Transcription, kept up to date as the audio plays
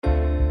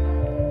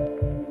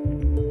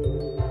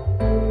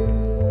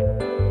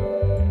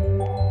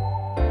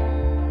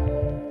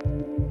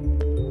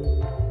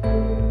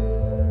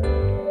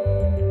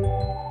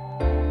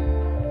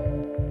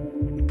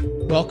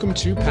welcome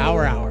to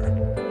Power Hour.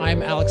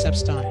 I'm Alex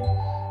Epstein.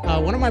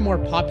 One of my more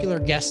popular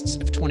guests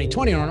of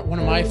 2020, or one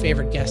of my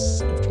favorite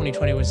guests of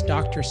 2020 was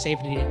Dr.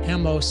 Saifedean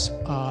Amos,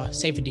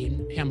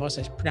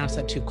 I pronounced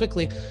that too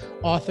quickly,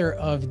 author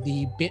of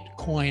the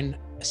Bitcoin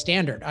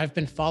Standard. I've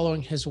been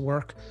following his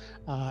work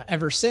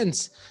ever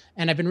since,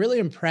 and I've been really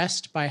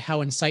impressed by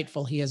how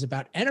insightful he is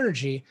about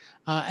energy,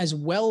 as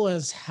well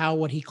as how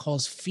what he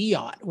calls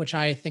fiat, which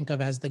I think of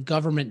as the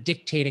government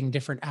dictating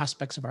different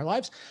aspects of our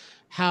lives,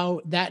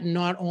 how that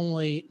not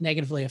only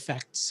negatively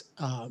affects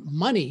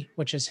money,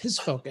 which is his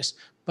focus,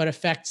 but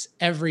affects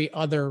every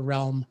other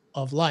realm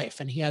of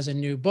life. And he has a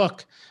new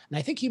book, and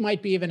I think he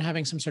might be even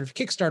having some sort of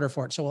Kickstarter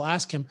for it. So we'll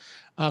ask him,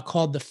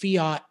 called the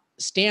Fiat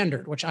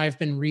Standard, which I've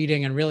been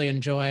reading and really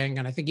enjoying.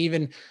 And I think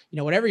even,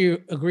 whatever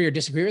you agree or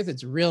disagree with,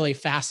 it's really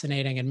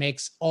fascinating and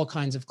makes all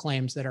kinds of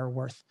claims that are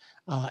worth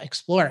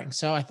exploring.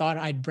 So I thought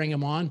I'd bring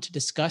him on to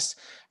discuss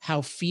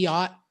how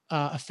fiat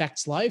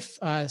affects life.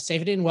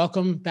 Saifedean,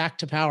 welcome back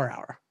to Power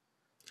Hour.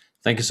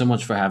 Thank you so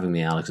much for having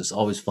me, Alex. It's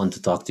always fun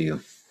to talk to you.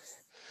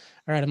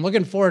 All right, I'm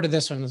looking forward to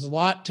this one. There's a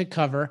lot to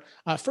cover.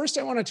 First,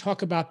 I want to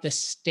talk about the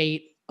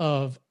state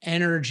of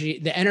energy,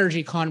 the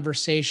energy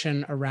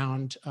conversation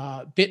around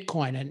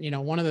Bitcoin.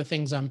 And, one of the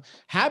things I'm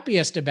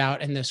happiest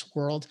about in this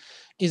world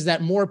is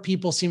that more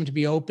people seem to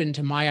be open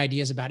to my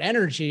ideas about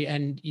energy.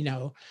 And,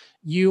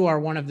 you are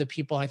one of the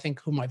people I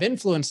think whom I've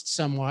influenced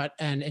somewhat.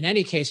 And in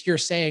any case, you're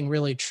saying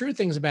really true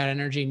things about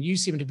energy, and you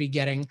seem to be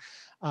getting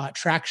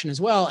traction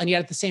as well. And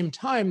yet at the same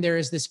time, there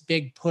is this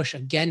big push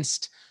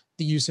against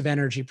the use of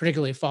energy,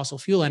 particularly fossil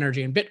fuel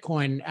energy and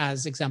Bitcoin,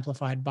 as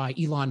exemplified by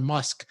Elon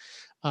Musk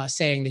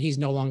saying that he's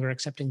no longer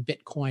accepting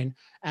Bitcoin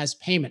as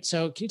payment.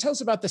 So can you tell us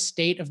about the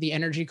state of the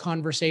energy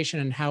conversation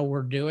and how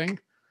we're doing?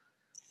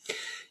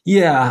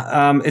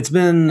 Yeah, it's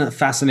been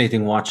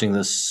fascinating watching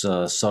this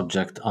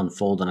subject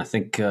unfold, and I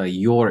think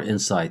your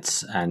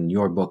insights and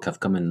your book have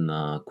come in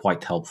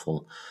quite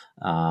helpful.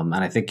 And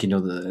I think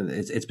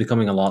it's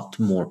becoming a lot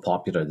more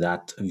popular,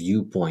 that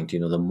viewpoint.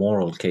 The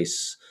moral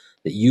case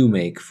that you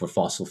make for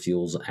fossil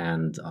fuels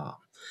and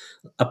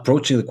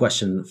approaching the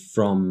question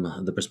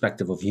from the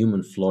perspective of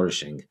human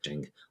flourishing.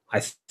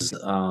 I think is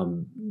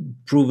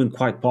proven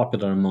quite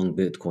popular among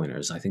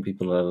Bitcoiners. I think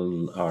people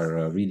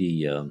are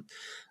really.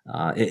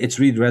 It's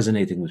really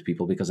resonating with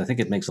people because I think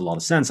it makes a lot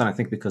of sense. And I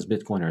think because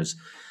Bitcoiners,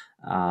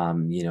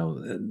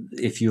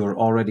 if you're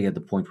already at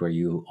the point where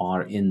you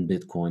are in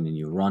Bitcoin and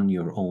you run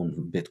your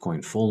own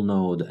Bitcoin full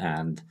node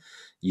and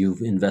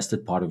you've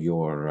invested part of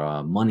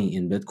your money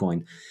in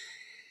Bitcoin,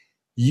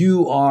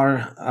 you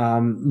are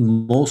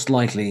most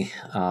likely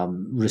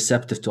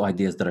receptive to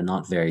ideas that are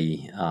not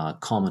very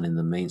common in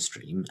the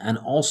mainstream. And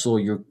also,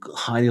 you're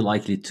highly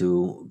likely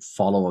to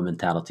follow a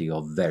mentality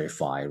of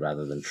verify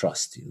rather than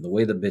trust. The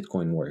way that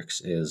Bitcoin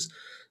works is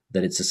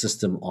that it's a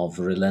system of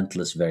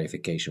relentless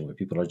verification where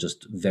people are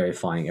just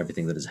verifying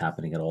everything that is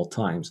happening at all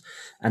times.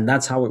 And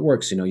that's how it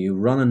works. You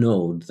run a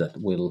node that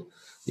will,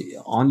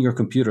 on your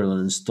computer, will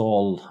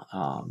install.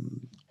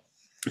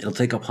 It'll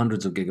take up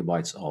hundreds of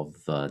gigabytes of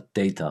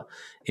data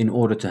in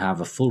order to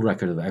have a full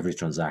record of every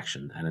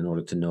transaction and in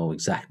order to know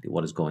exactly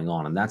what is going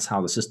on. And that's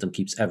how the system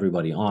keeps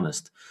everybody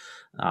honest.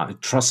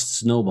 It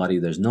trusts nobody.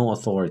 There's no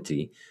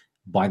authority.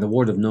 By the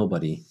word of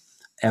nobody,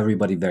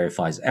 everybody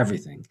verifies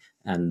everything,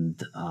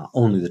 and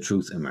only the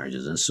truth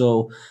emerges. And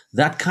so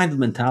that kind of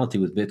mentality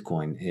with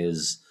Bitcoin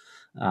is,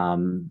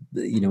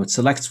 it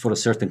selects for a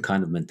certain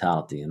kind of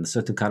mentality, and a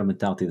certain kind of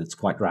mentality that's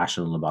quite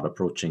rational about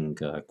approaching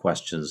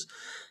questions.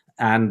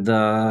 And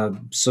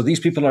so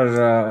these people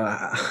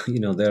are,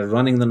 they're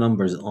running the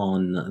numbers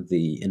on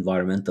the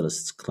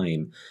environmentalists'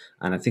 claim.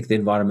 And I think the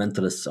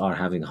environmentalists are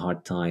having a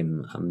hard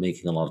time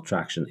making a lot of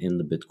traction in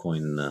the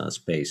Bitcoin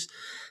space.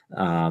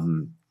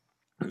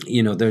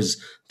 There is,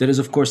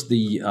 of course,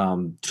 the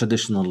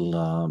traditional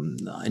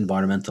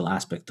environmental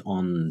aspect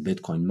on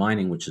Bitcoin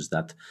mining, which is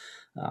that,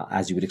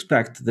 as you would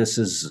expect, this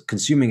is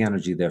consuming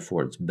energy,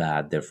 therefore it's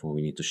bad, therefore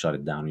we need to shut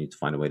it down, we need to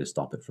find a way to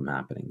stop it from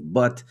happening.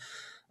 But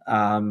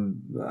I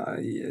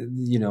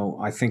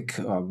think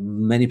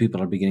many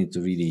people are beginning to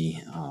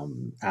really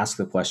ask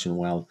the question,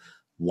 well,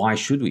 why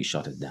should we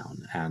shut it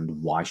down?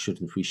 And why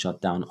shouldn't we shut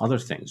down other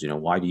things?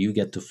 Why do you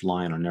get to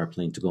fly on an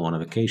airplane to go on a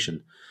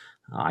vacation?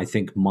 I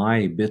think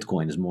my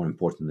Bitcoin is more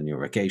important than your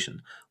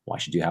vacation. Why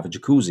should you have a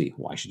jacuzzi?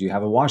 Why should you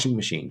have a washing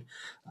machine?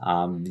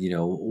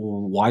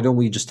 Why don't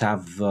we just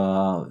have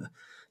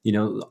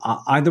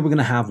either we're going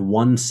to have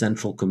one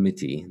central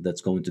committee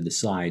that's going to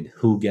decide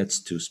who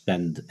gets to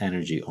spend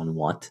energy on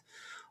what,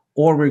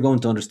 or we're going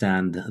to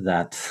understand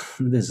that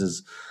this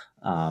is,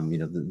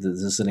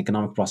 this is an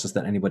economic process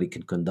that anybody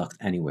can conduct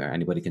anywhere.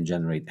 Anybody can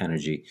generate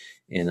energy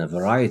in a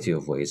variety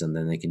of ways, and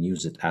then they can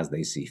use it as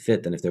they see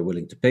fit. And if they're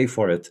willing to pay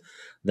for it,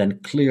 then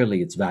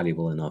clearly it's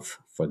valuable enough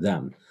for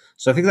them.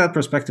 So I think that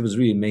perspective is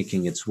really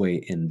making its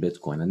way in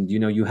Bitcoin. And,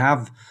 you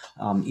have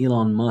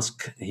Elon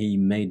Musk. He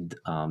made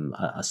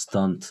a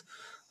stunt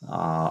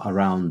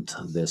around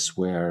this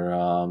where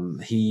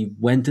he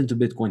went into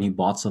Bitcoin, he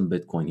bought some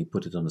Bitcoin, he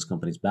put it on his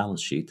company's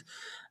balance sheet.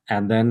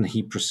 and then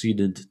he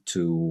proceeded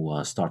to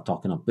start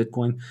talking up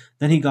Bitcoin.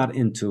 Then he got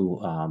into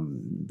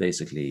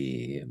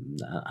basically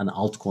an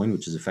altcoin,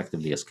 which is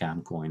effectively a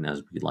scam coin,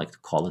 as we like to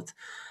call it.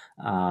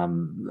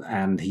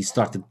 And he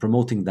started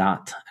promoting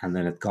that, and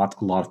then it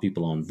got a lot of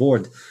people on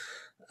board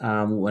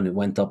when it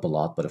went up a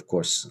lot. But of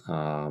course,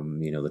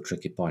 the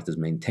tricky part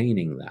is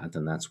maintaining that,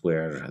 and that's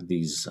where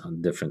these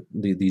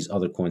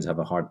other coins have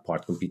a hard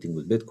part competing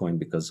with Bitcoin,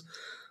 because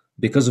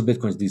of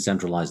Bitcoin's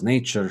decentralized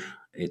nature.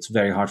 It's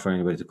very hard for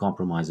anybody to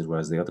compromise it,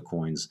 whereas the other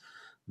coins,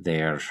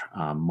 they're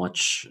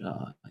much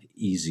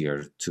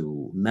easier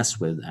to mess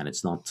with, and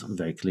it's not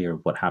very clear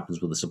what happens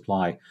with the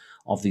supply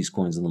of these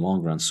coins in the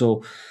long run.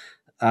 So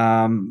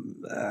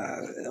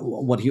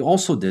what he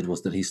also did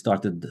was that he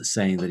started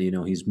saying that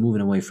he's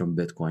moving away from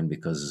Bitcoin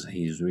because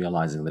he's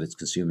realizing that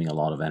it's consuming a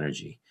lot of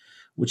energy,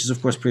 which is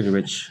of course pretty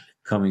rich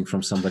coming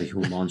from somebody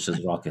who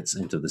launches rockets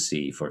into the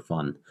sea for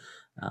fun,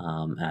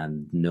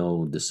 and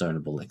no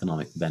discernible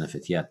economic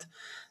benefit yet.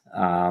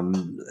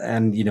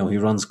 And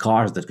he runs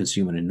cars that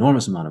consume an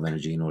enormous amount of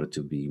energy in order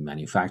to be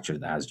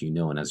manufactured, as you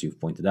know, and as you've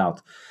pointed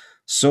out.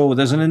 So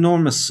there's an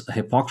enormous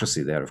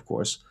hypocrisy there, of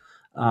course.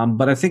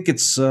 But I think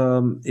it's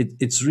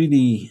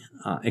really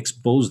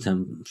exposed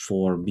him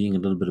for being a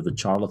little bit of a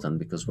charlatan,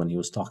 because when he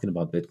was talking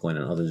about Bitcoin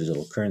and other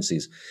digital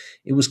currencies,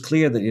 it was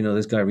clear that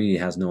this guy really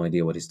has no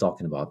idea what he's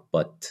talking about.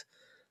 But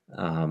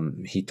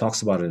he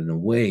talks about it in a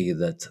way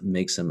that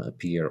makes him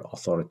appear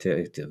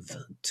authoritative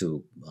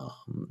to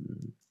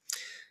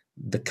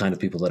the kind of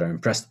people that are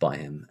impressed by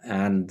him.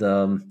 And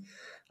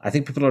I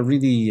think people are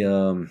really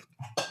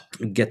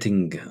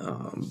getting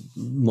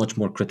much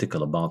more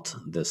critical about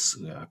this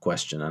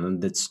question,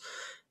 and it's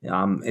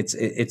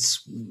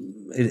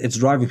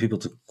driving people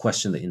to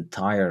question the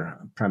entire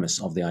premise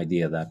of the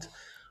idea that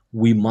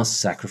we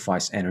must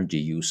sacrifice energy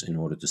use in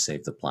order to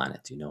save the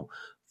planet.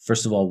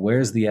 First of all,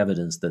 where's the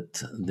evidence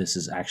that this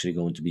is actually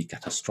going to be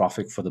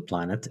catastrophic for the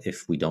planet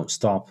if we don't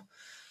stop?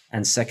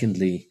 And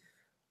secondly,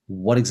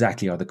 what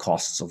exactly are the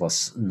costs of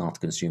us not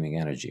consuming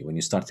energy? When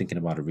you start thinking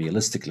about it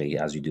realistically,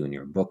 as you do in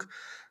your book,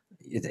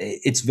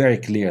 it's very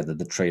clear that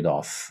the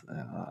trade-off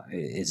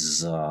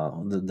is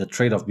the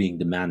trade-off being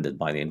demanded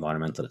by the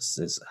environmentalists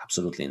is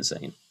absolutely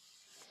insane.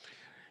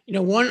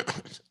 One,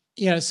 so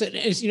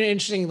it's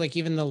interesting. Like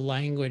even the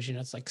language,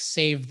 it's like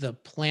save the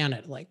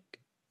planet. Like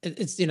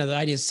it's the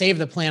idea is save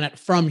the planet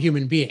from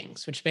human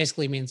beings, which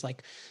basically means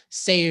like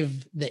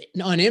save the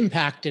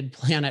unimpacted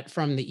planet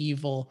from the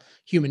evil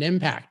human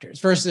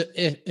impactors. Versus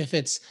if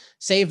it's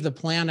save the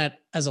planet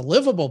as a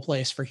livable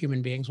place for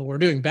human beings, well, we're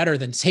doing better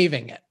than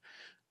saving it.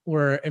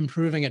 We're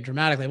improving it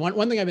dramatically.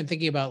 One thing I've been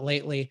thinking about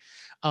lately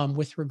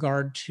with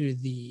regard to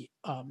the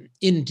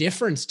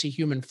indifference to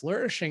human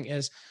flourishing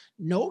is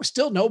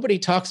still nobody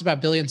talks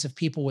about billions of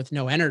people with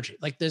no energy.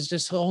 Like there's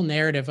this whole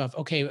narrative of,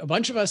 okay, a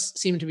bunch of us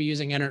seem to be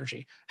using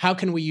energy. How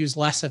can we use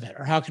less of it?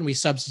 Or how can we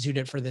substitute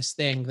it for this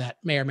thing that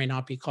may or may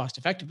not be cost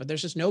effective? But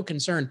there's just no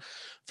concern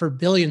for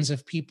billions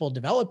of people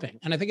developing.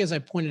 And I think, as I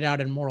pointed out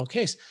in Moral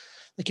Case,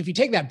 like if you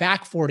take that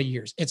back 40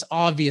 years, it's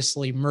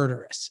obviously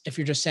murderous. If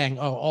you're just saying,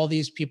 oh, all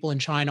these people in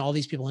China, all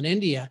these people in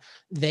India,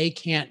 they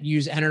can't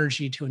use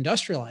energy to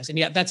industrialize. And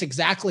yet that's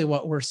exactly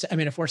what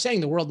if we're saying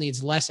the world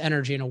needs less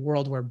energy in a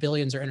world where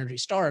billions are energy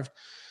starved,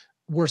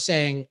 we're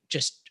saying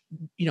just,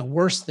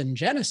 worse than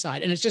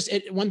genocide. And it's just,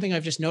 one thing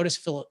I've just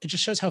noticed, it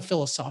just shows how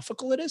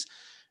philosophical it is.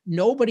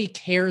 Nobody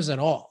cares at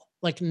all.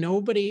 Like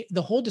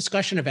the whole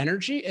discussion of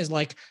energy is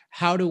like,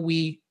 how do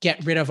we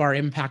get rid of our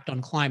impact on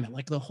climate?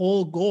 Like the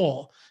whole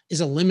goal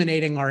is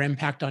eliminating our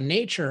impact on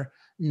nature,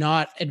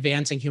 not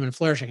advancing human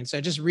flourishing. And so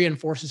it just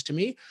reinforces to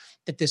me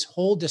that this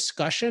whole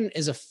discussion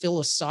is a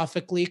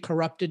philosophically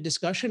corrupted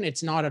discussion.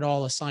 It's not at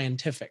all a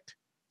scientific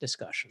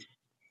discussion.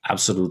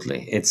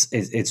 Absolutely,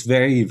 it's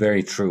very,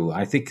 very true.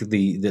 I think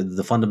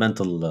the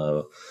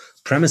fundamental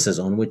premises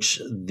on which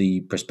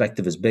the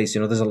perspective is based.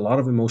 There's a lot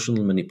of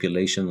emotional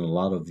manipulation, a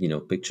lot of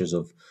pictures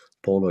of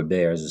polar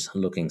bears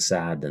looking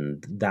sad,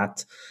 and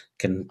that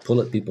can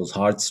pull at people's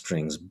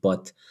heartstrings.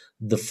 But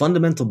the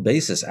fundamental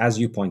basis, as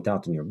you point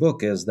out in your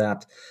book, is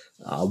that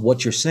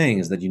what you're saying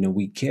is that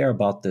we care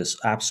about this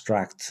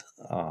abstract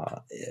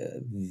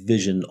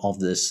vision of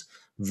this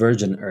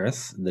virgin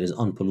Earth that is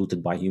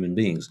unpolluted by human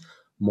beings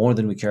more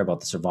than we care about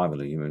the survival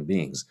of human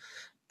beings.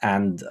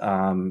 And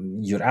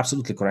you're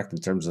absolutely correct in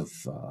terms of,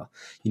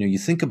 you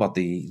think about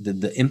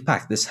the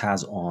impact this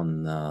has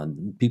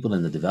on people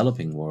in the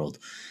developing world.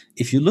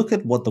 If you look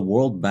at what the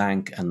World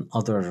Bank and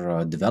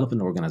other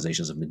development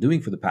organizations have been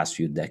doing for the past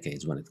few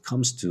decades when it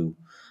comes to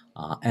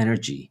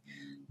energy,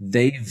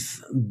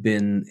 they've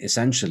been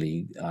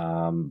essentially,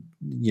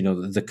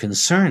 the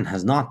concern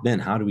has not been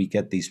how do we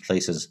get these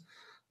places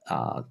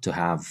to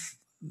have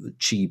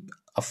cheap,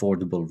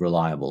 affordable,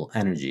 reliable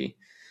energy.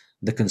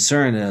 The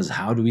concern is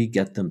how do we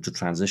get them to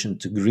transition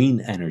to green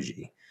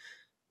energy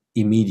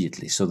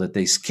immediately so that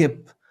they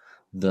skip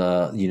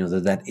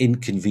that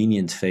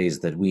inconvenient phase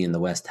that we in the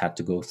West had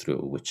to go through,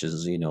 which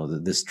is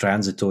this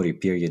transitory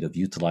period of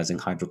utilizing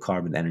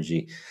hydrocarbon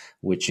energy,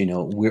 which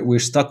we're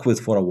stuck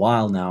with for a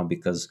while now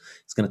because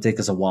it's going to take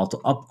us a while to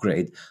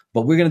upgrade.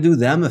 But we're going to do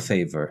them a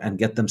favor and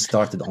get them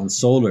started on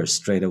solar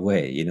straight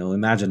away.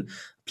 Imagine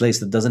a place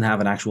that doesn't have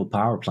an actual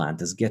power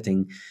plant is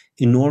getting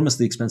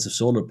enormously expensive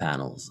solar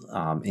panels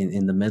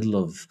in the middle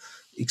of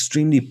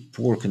extremely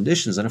poor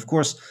conditions, and of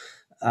course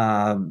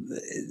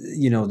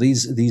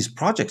these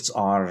projects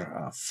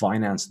are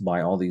financed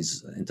by all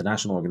these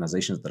international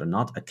organizations that are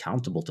not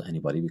accountable to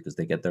anybody because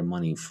they get their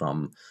money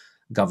from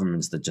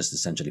governments that just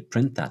essentially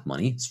print that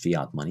money. It's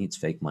fiat money, it's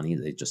fake money,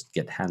 they just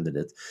get handed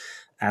it.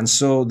 And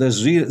so there's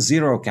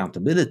zero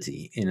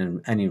accountability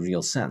in any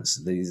real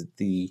sense.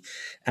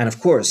 And of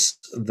course,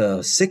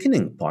 the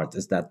sickening part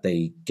is that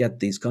they get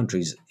these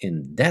countries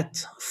in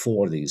debt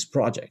for these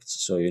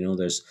projects. So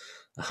there's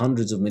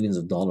hundreds of millions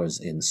of dollars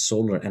in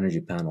solar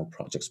energy panel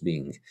projects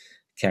being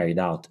carried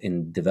out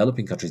in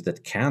developing countries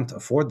that can't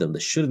afford them. They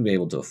shouldn't be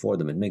able to afford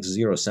them. It makes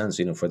zero sense.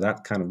 For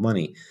that kind of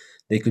money,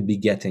 they could be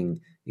getting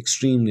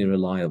extremely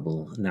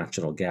reliable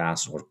natural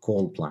gas or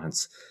coal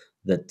plants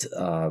that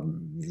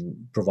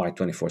provide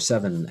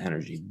 24/7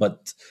 energy.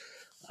 But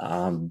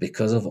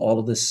because of all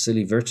of this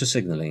silly virtue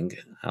signaling,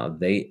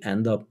 they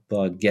end up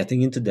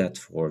getting into debt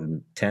for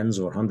tens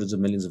or hundreds of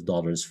millions of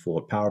dollars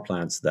for power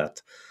plants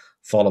that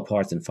fall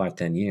apart in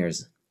 5-10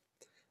 years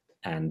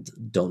and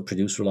don't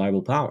produce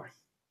reliable power.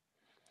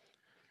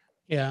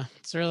 Yeah,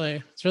 it's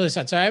really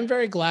sad. So I'm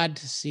very glad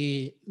to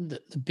see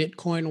the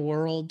Bitcoin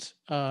world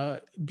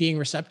being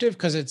receptive,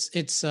 because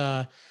there's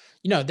a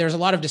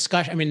lot of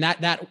discussion. I mean,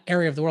 that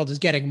area of the world is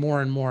getting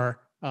more and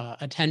more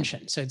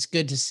attention. So it's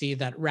good to see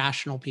that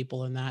rational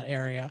people in that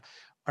area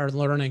are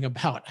learning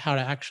about how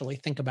to actually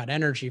think about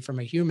energy from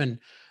a human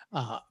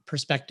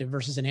perspective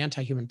versus an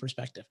anti-human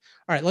perspective.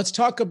 All right, let's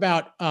talk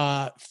about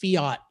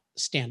fiat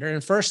standard.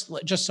 And first,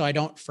 just so I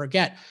don't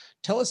forget,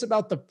 tell us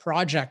about the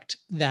project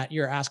that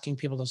you're asking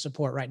people to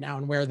support right now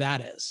and where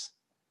that is.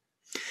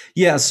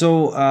 Yeah,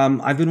 so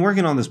I've been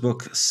working on this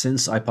book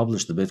since I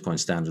published the Bitcoin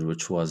Standard,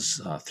 which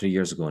was 3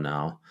 years ago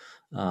now,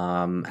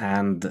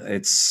 and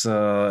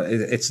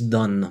it's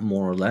done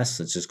more or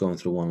less. It's just going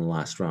through one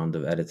last round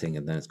of editing,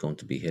 and then it's going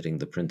to be hitting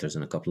the printers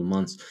in a couple of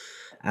months.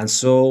 And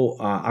so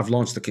I've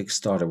launched a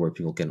Kickstarter where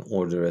people can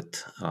order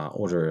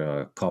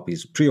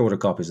copies, pre-order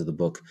copies of the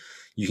book.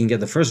 You can get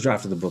the first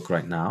draft of the book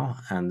right now,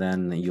 and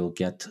then you'll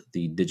get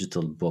the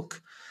digital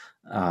book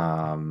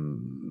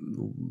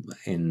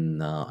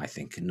in I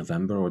think in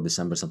November or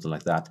December, something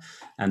like that.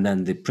 And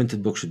then the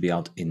printed book should be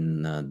out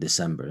in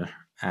December.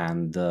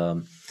 And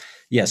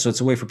so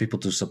it's a way for people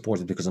to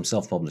support it because I'm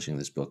self-publishing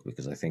this book,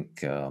 because I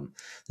think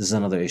this is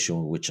another issue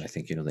which I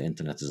think the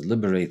internet is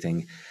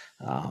liberating.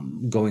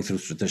 Going through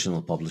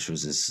traditional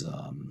publishers is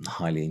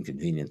highly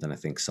inconvenient, and I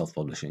think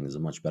self-publishing is a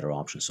much better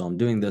option. So I'm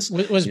doing this.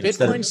 Was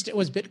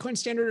Bitcoin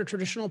Standard a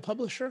traditional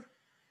publisher?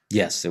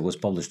 Yes, it was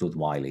published with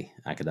Wiley,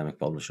 academic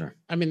publisher.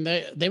 I mean,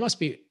 they must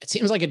be. It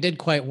seems like it did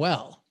quite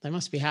well. They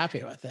must be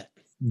happy with it.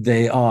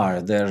 They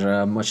are.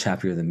 They're much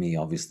happier than me,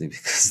 obviously,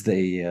 because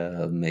they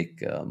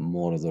make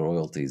more of the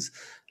royalties.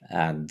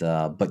 And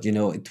but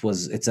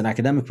it's an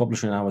academic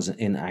publisher, and I was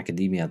in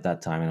academia at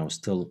that time, and I was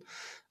still.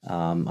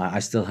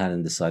 I still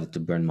hadn't decided to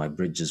burn my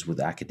bridges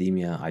with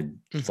academia. I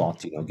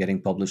thought,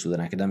 getting published with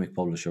an academic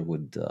publisher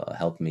would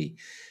help me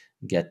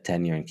get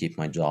tenure and keep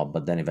my job.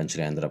 But then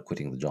eventually I ended up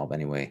quitting the job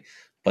anyway.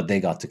 But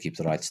they got to keep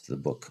the rights to the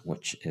book,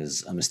 which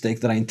is a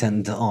mistake that I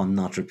intend on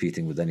not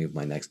repeating with any of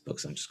my next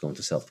books. I'm just going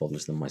to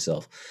self-publish them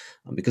myself,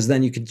 because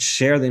then you can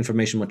share the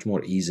information much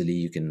more easily.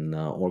 You can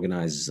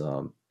organize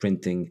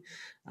printing,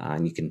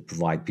 and you can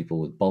provide people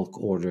with bulk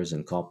orders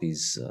and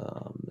copies.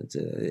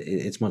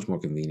 It's much more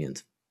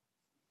convenient.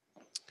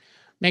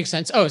 Makes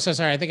sense. Oh, so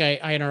sorry. I think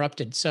I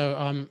interrupted.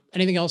 So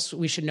anything else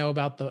we should know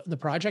about the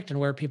project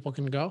and where people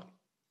can go?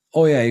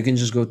 Oh, yeah, you can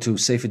just go to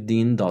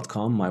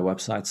saifedean.com, my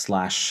website,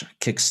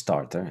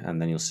 /Kickstarter, and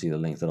then you'll see the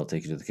link that'll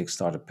take you to the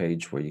Kickstarter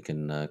page where you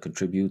can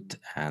contribute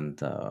and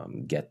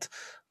get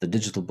the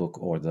digital book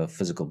or the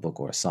physical book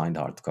or a signed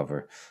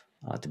hardcover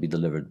to be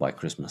delivered by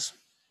Christmas.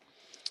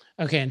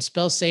 Okay, and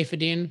spell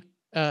Saifedean,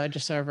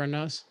 just so everyone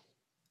knows.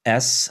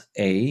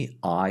 SAIFEDEAN.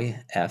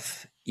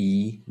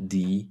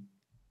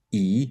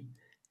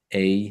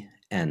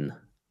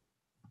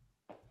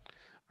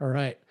 All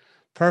right.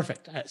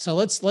 Perfect. So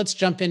let's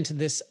jump into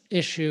this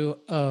issue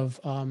of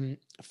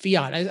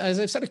fiat. As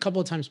I've said a couple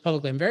of times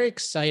publicly, I'm very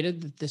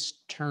excited that this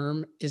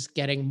term is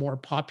getting more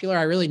popular.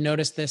 I really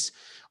noticed this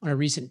on a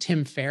recent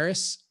Tim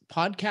Ferriss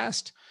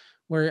podcast,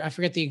 where I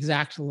forget the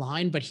exact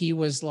line, but he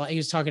was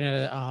talking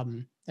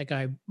to that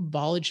guy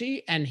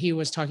Balaji, and they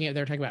were talking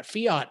about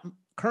fiat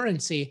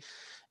currency,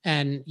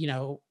 and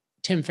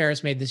Tim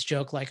Ferriss made this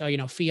joke like,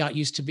 fiat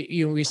used to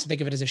be, we used to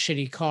think of it as a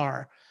shitty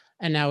car,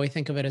 and now we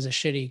think of it as a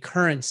shitty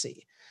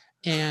currency.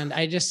 And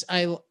I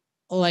think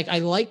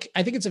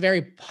it's a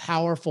very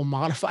powerful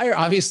modifier.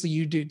 Obviously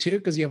you do too,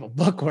 because you have a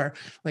book where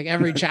like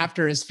every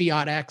chapter is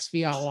fiat X,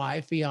 fiat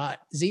Y, fiat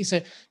Z.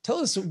 So tell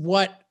us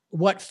what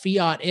what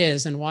fiat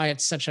is and why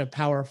it's such a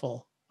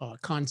powerful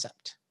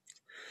concept.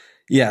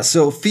 Yeah,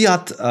 so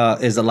fiat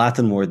is a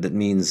Latin word that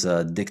means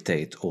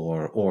dictate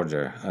or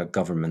order, a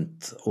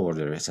government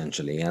order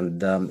essentially.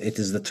 And it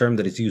is the term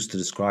that is used to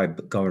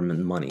describe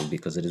government money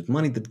because it is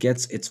money that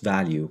gets its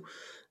value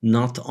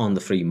not on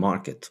the free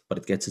market, but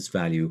it gets its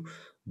value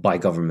by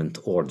government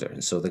order.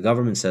 And so the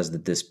government says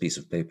that this piece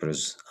of paper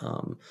is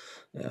uh,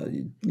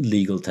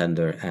 legal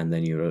tender, and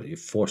then you're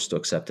forced to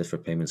accept it for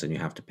payments and you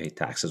have to pay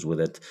taxes with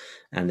it.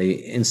 And they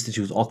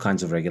institute all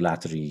kinds of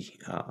regulatory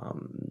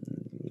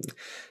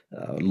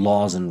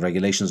laws and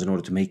regulations in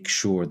order to make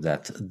sure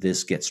that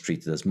this gets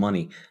treated as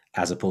money,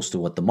 as opposed to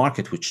what the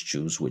market would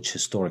choose, which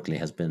historically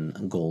has been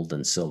gold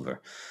and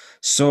silver.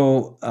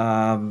 So,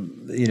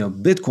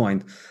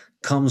 Bitcoin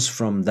comes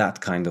from that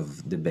kind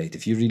of debate.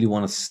 If you really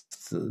want to,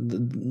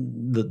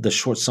 the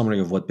short summary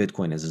of what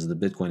Bitcoin is that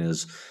Bitcoin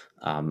is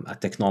a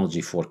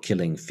technology for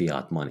killing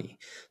fiat money.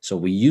 So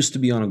we used to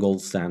be on a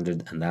gold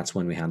standard, and that's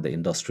when we had the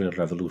Industrial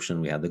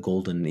Revolution. We had the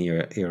golden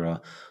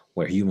era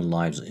where human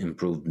lives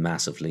improved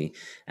massively.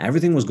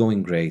 Everything was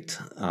going great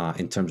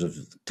in terms of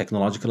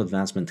technological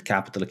advancement,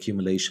 capital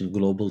accumulation,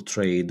 global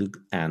trade,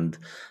 and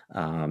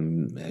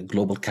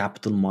global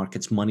capital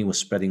markets. Money was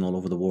spreading all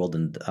over the world.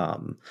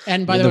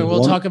 And by the way,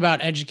 we'll talk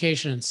about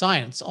education and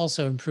science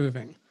also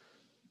improving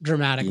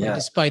dramatically, Yeah,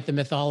 despite the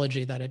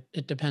mythology that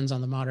it depends on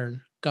the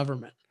modern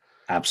government.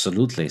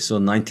 absolutely. So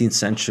 19th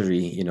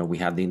century, we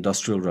had the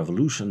Industrial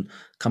Revolution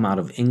come out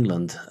of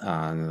England,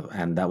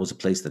 and that was a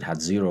place that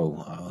had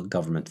zero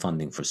government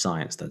funding for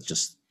science. That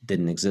just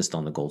didn't exist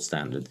on the gold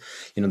standard.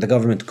 The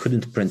government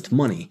couldn't print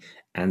money,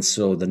 and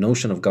so the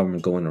notion of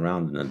government going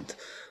around and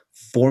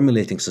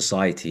formulating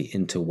society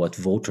into what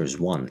voters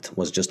want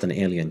was just an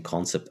alien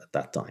concept at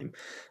that time.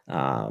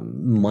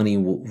 Money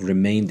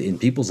remained in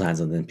people's hands,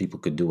 and then people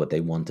could do what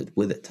they wanted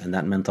with it. And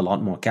that meant a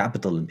lot more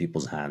capital in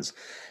people's hands.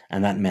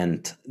 And that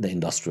meant the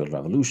Industrial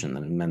Revolution,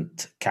 and it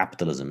meant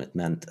capitalism. It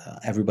meant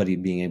everybody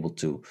being able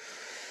to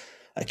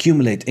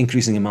accumulate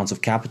increasing amounts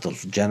of capital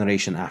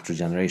generation after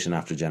generation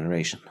after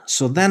generation.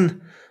 So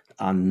then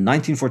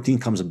 1914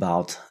 comes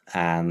about,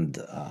 and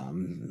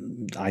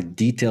I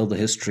detail the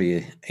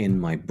history in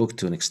my book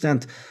to an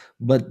extent,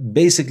 but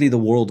basically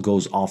the world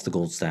goes off the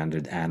gold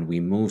standard and we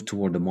move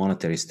toward the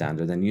monetary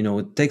standard. And,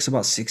 it takes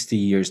about 60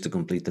 years to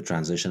complete the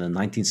transition. In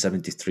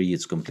 1973,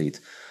 it's complete,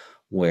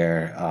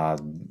 where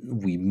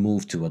we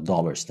move to a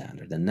dollar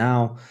standard. And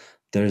now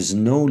there's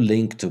no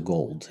link to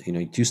gold.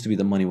 It used to be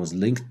the money was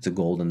linked to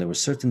gold, and there were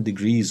certain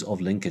degrees of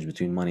linkage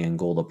between money and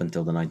gold up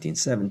until the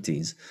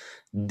 1970s,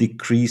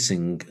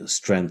 decreasing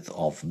strength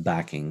of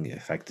backing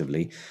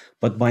effectively.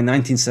 But by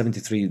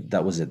 1973,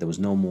 that was it. There was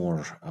no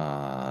more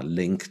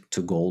link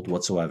to gold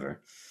whatsoever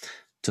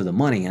to the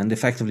money. And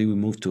effectively, we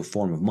moved to a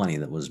form of money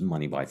that was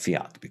money by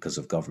fiat because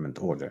of government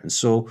order. And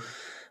so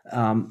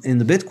in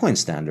the Bitcoin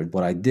standard,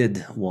 what I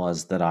did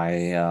was that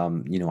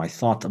I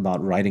thought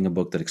about writing a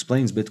book that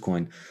explains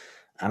Bitcoin.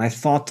 And I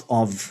thought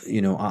of,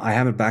 I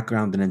have a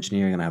background in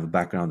engineering and I have a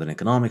background in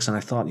economics. And I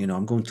thought,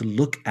 I'm going to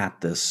look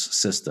at this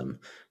system,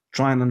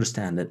 try and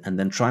understand it, and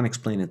then try and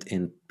explain it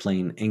in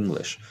plain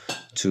English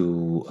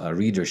to a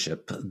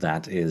readership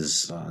that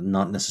is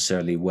not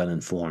necessarily well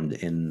informed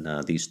in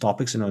these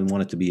topics. I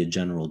want it to be a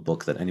general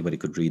book that anybody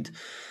could read.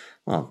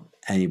 Well,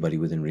 anybody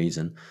within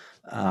reason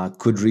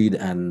could read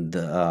and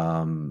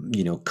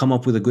come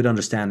up with a good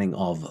understanding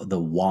of the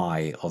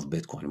why of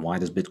Bitcoin. Why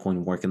does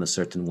Bitcoin work in a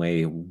certain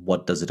way?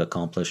 What does it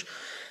accomplish?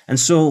 And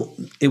so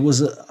there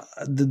was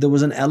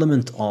an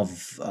element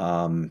of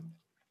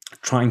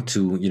trying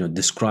to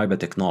describe a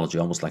technology,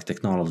 almost like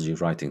technology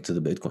writing to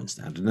the Bitcoin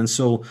standard. And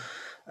so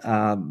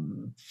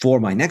for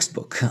my next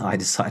book, I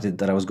decided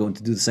that I was going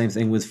to do the same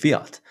thing with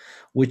fiat,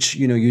 which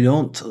you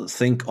don't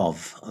think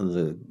of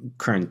the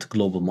current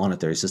global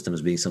monetary system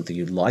as being something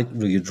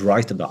you'd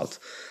write about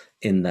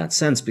in that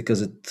sense,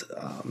 because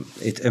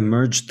it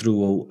emerged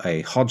through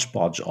a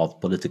hodgepodge of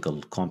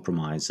political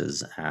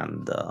compromises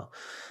and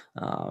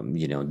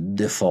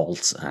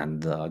defaults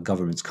and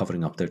governments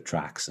covering up their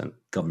tracks and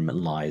government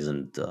lies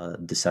and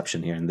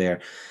deception here and there.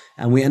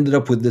 And we ended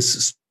up with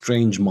this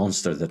strange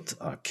monster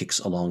that kicks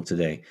along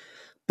today.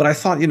 But I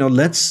thought,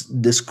 let's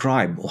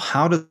describe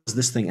how does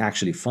this thing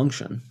actually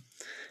function?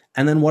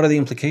 And then what are the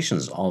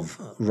implications of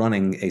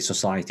running a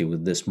society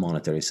with this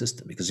monetary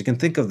system? Because you can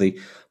think of the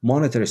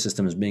monetary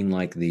system as being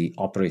like the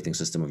operating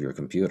system of your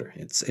computer.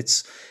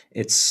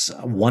 It's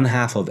one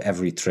half of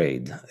every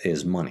trade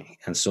is money.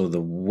 And so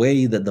the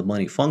way that the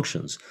money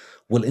functions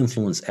will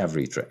influence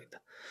every trade.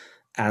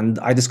 And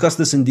I discuss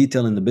this in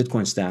detail in the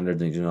Bitcoin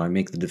standard. And, I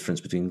make the difference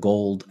between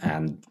gold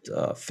and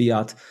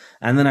fiat.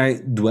 And then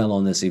I dwell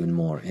on this even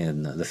more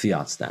in the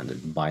fiat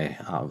standard by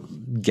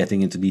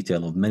getting into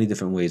detail of many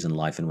different ways in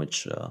life in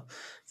which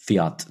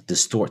fiat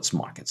distorts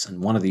markets.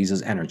 And one of these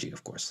is energy,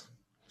 of course.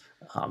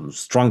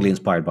 Strongly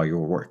inspired by your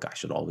work,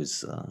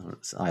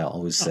 I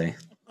always say.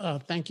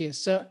 Thank you.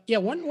 So yeah,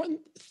 one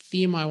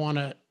theme I want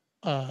to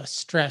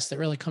stress that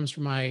really comes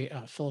from my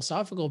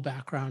philosophical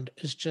background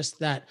is just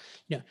that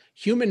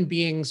human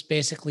beings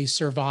basically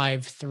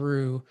survive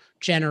through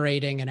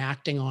generating and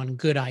acting on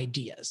good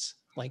ideas.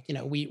 Like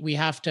we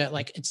have to,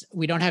 like, it's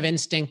we don't have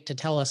instinct to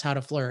tell us how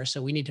to flourish,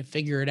 so we need to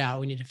figure it out.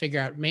 We need to figure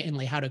out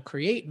mainly how to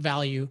create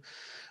value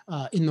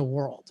in the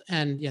world.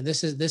 And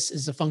this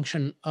is a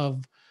function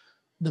of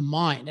the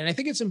mind. And I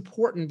think it's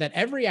important that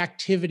every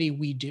activity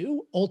we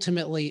do,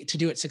 ultimately, to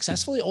do it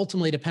successfully,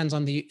 ultimately depends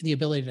on the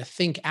ability to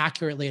think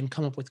accurately and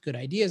come up with good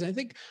ideas. And I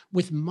think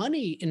with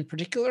money in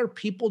particular,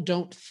 people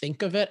don't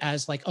think of it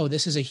as like, oh,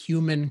 this is a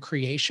human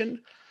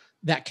creation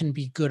that can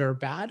be good or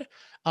bad.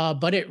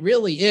 But it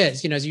really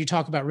is, as you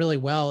talk about really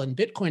well in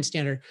Bitcoin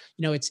standard,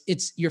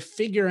 it's you're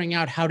figuring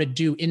out how to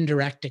do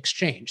indirect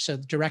exchange. So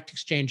direct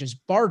exchange is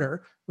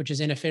barter, which is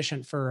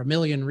inefficient for a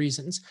million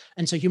reasons.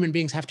 And so human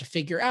beings have to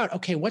figure out,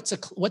 okay, what's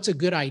a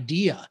good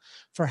idea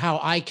for how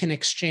I can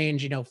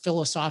exchange,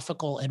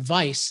 philosophical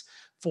advice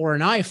for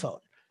an iPhone.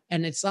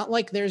 And it's not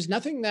like there's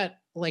nothing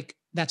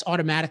that's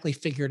automatically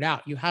figured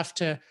out. You have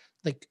to,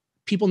 like,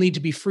 people need to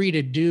be free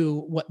to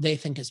do what they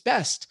think is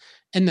best.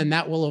 And then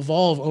that will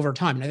evolve over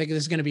time. And I think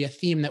this is going to be a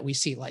theme that we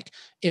see. Like,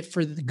 if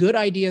for the good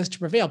ideas to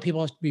prevail,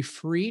 people have to be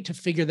free to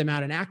figure them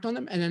out and act on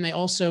them. And then they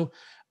also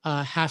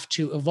have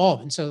to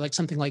evolve. And so, like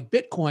something like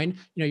Bitcoin,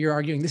 you're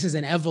arguing this is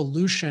an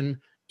evolution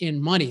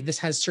in money. This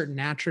has certain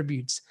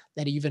attributes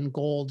that even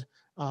gold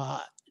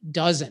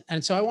doesn't.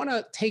 And so I want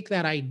to take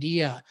that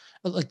idea,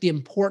 like the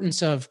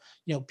importance of,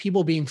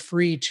 people being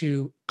free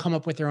to come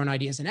up with their own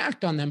ideas and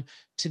act on them,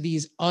 to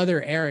these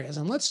other areas.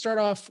 And let's start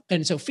off.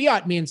 And so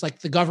fiat means like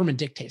the government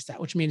dictates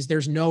that, which means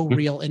there's no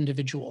real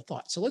individual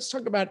thought. So let's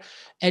talk about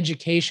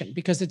education,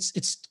 because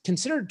it's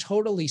considered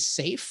totally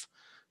safe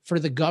for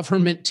the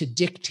government to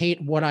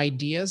dictate what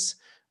ideas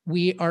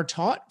we are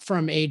taught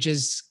from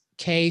ages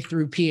K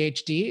through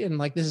PhD. And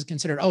like, this is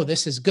considered, oh,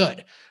 this is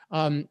good.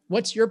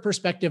 What's your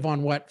perspective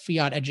on what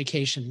fiat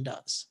education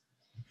does?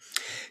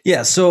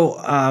 Yeah, so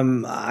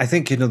I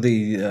think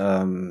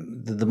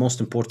the most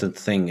important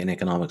thing in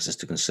economics is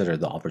to consider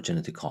the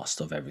opportunity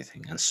cost of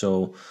everything, and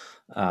so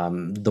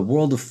the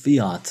world of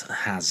fiat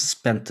has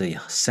spent a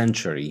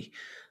century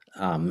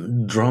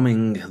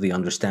drumming the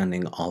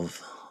understanding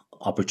of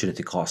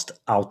opportunity cost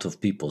out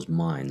of people's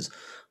minds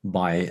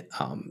by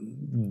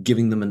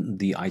giving them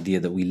the idea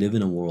that we live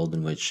in a world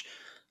in which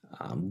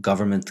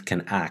government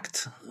can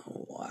act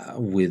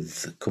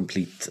with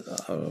complete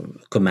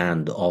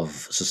command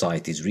of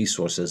society's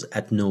resources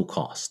at no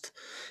cost.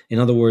 In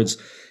other words,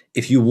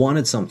 if you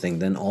wanted something,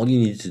 then all you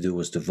needed to do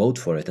was to vote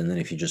for it. And then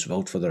if you just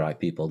vote for the right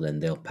people, then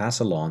they'll pass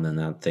a law and then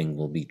that thing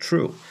will be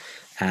true.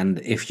 And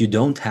if you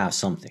don't have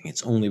something,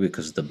 it's only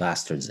because the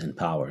bastards in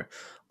power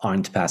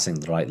aren't passing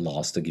the right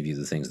laws to give you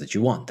the things that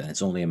you want. And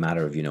it's only a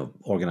matter of,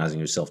 organizing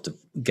yourself to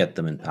get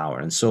them in power.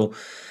 And so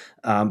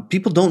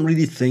people don't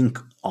really think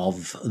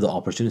of the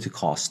opportunity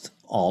cost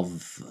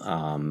of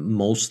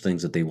most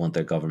things that they want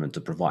their government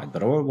to provide.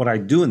 But what I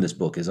do in this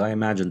book is I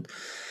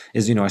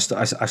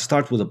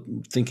start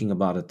with thinking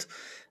about it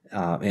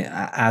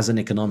as an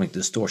economic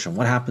distortion.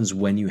 What happens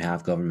when you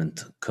have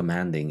government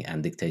commanding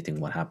and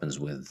dictating what happens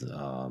with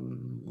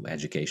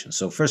education?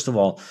 So first of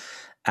all,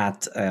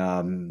 at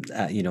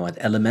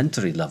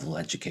elementary level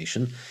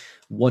education,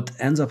 what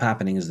ends up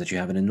happening is that you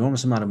have an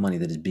enormous amount of money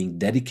that is being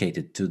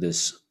dedicated to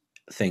this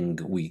thing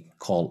we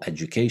call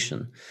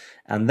education.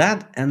 And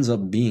that ends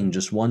up being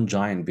just one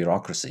giant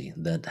bureaucracy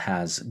that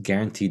has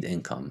guaranteed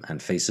income and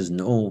faces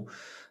no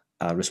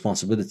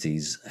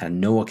responsibilities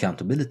and no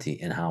accountability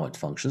in how it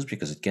functions,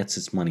 because it gets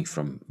its money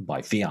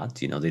by fiat.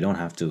 They don't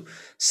have to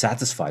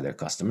satisfy their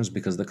customers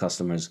because the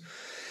customers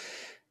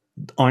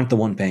aren't the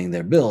one paying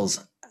their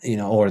bills,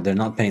 or they're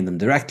not paying them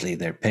directly.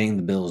 They're paying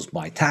the bills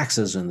by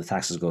taxes, and the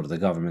taxes go to the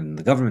government, and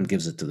the government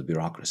gives it to the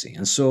bureaucracy.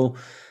 And so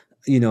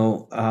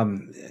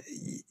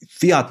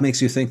fiat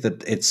makes you think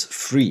that it's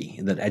free,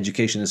 that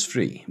education is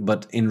free.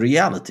 But in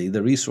reality,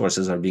 the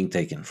resources are being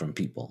taken from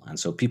people. And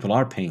so people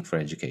are paying for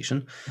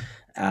education.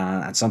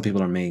 And some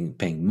people are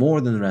paying more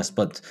than the rest.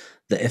 But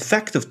the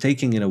effect of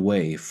taking it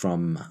away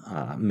from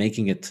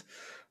making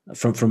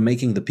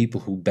the people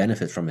who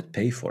benefit from it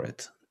pay for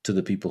it to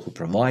the people who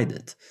provide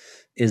it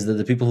is that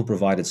the people who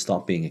provide it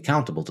stop being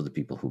accountable to the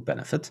people who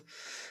benefit.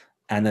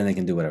 And then they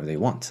can do whatever they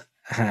want.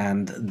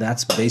 And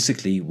that's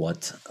basically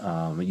what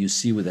you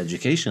see with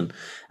education.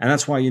 And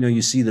that's why,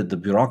 you see that the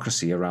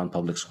bureaucracy around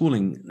public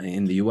schooling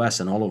in the US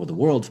and all over the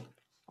world,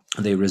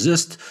 they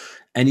resist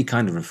any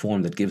kind of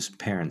reform that gives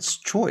parents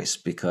choice,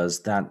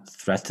 because that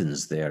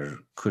threatens their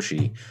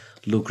cushy,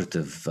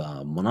 lucrative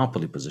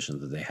monopoly position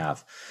that they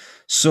have.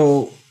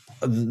 So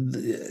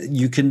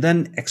you can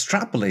then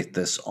extrapolate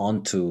this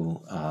onto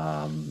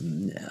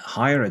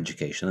higher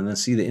education and then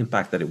see the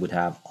impact that it would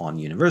have on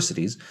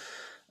universities.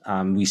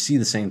 We see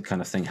the same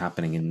kind of thing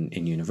happening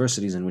in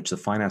universities, in which the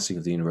financing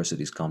of the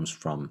universities comes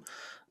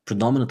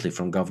predominantly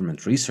from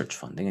government research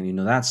funding. And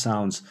that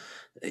sounds,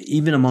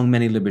 even among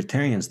many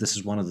libertarians, this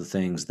is one of the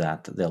things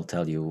that they'll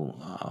tell you,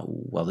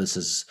 well, this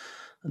is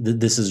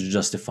this is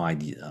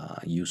justified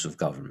use of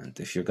government.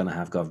 If you're going to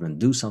have government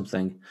do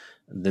something,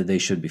 that they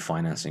should be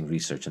financing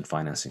research and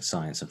financing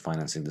science and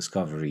financing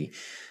discovery.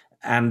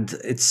 And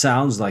it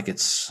sounds like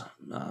it's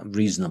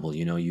reasonable.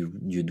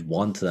 You'd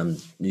want them,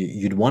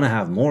 you'd want to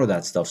have more of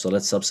that stuff. So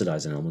let's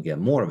subsidize it and we'll get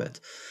more of it.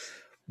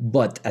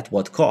 But at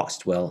what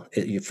cost? Well,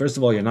 first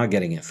of all, you're not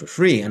getting it for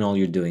free, and all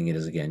you're doing it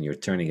is, again, you're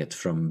turning it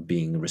from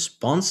being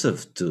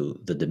responsive to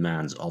the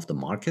demands of the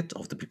market,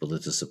 of the people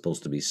that it's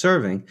supposed to be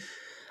serving,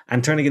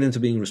 and turning it into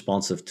being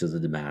responsive to the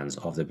demands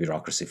of the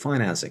bureaucracy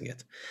financing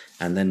it,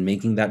 and then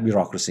making that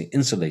bureaucracy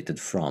insulated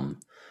from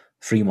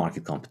free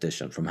market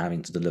competition, from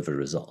having to deliver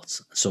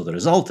results. So the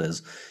result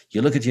is,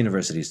 you look at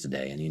universities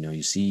today, and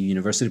you see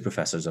university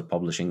professors are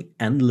publishing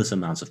endless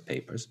amounts of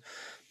papers,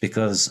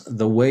 because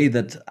the way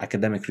that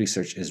academic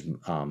research is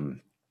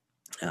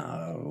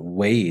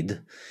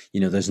weighed,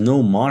 there's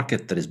no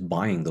market that is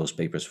buying those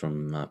papers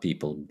from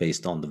people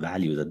based on the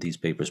value that these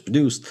papers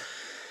produced.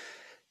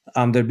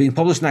 They're being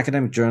published in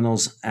academic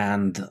journals,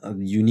 and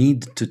you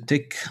need to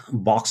tick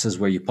boxes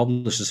where you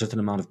publish a certain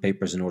amount of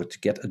papers in order to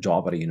get a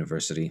job at a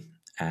university.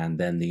 And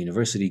then the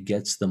university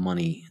gets the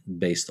money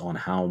based on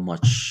how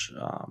much,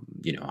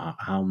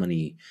 how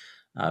many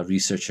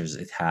researchers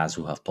it has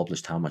who have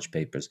published how much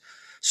papers.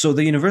 So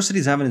the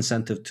universities have an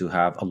incentive to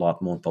have a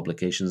lot more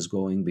publications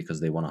going,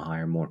 because they want to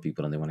hire more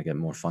people and they want to get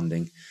more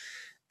funding.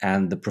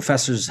 And the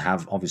professors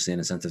have obviously an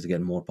incentive to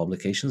get more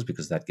publications,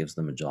 because that gives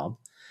them a job.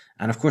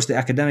 And of course, the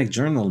academic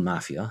journal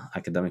mafia,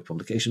 academic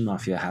publication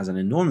mafia, has an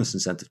enormous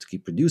incentive to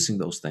keep producing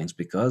those things,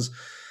 because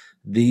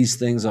these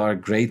things are a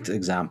great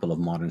example of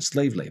modern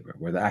slave labor,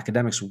 where the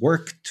academics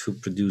work to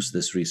produce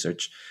this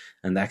research,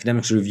 and the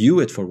academics review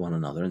it for one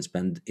another and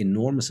spend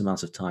enormous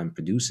amounts of time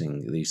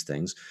producing these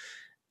things.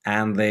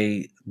 And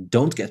they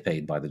don't get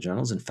paid by the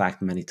journals. In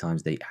fact, many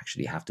times they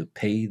actually have to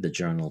pay the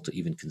journal to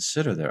even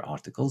consider their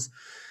articles.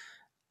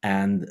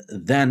 And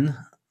then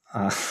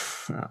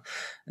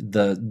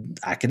the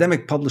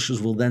academic publishers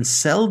will then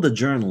sell the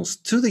journals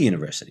to the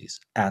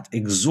universities at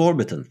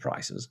exorbitant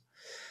prices.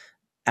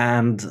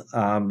 And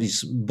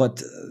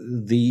but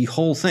the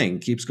whole thing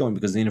keeps going,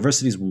 because the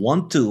universities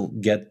want to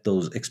get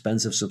those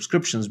expensive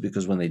subscriptions,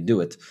 because when they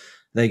do it,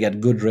 they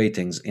get good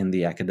ratings in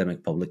the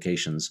academic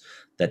publications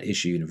that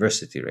issue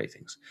university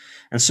ratings.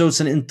 And so it's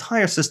an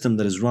entire system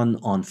that is run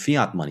on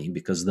fiat money,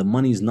 because the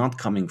money is not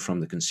coming from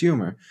the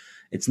consumer.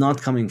 It's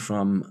not coming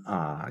from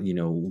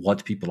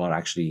what people are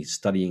actually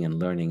studying and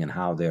learning and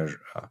how they're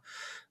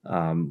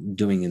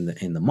doing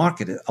in the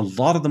market. A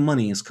lot of the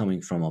money is coming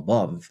from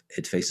above.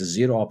 It faces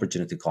zero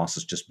opportunity cost.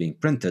 It's just being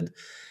printed,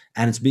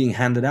 and it's being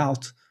handed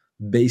out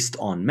based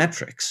on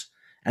metrics.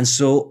 And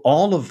so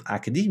all of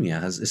academia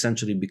has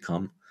essentially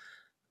become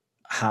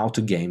how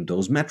to game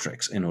those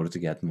metrics in order to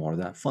get more of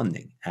that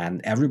funding. And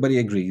everybody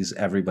agrees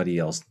everybody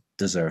else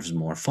deserves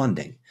more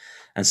funding.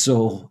 And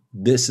so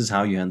this is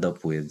how you end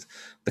up with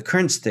the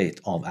current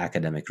state of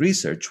academic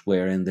research,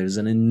 wherein there's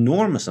an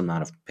enormous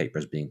amount of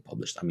papers being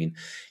published. I mean,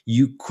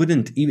 you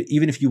couldn't,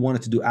 even if you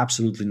wanted to do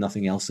absolutely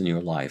nothing else in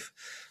your life,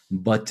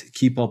 but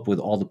keep up with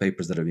all the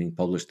papers that are being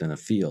published in a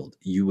field,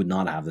 you would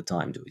not have the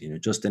time to.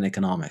 Just in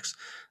economics,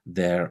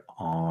 there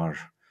are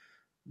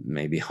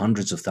maybe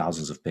hundreds of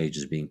thousands of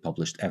pages being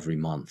published every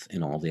month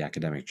in all the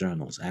academic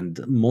journals. And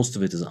most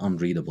of it is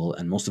unreadable,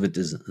 and most of it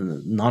is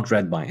not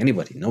read by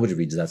anybody. Nobody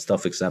reads that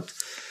stuff except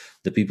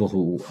the people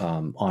who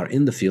are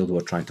in the field, who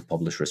are trying to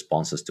publish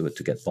responses to it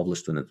to get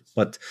published in it.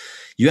 But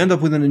you end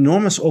up with an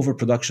enormous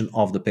overproduction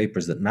of the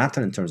papers that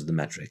matter in terms of the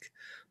metric,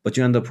 but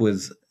you end up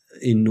with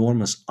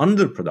enormous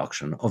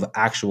underproduction of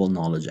actual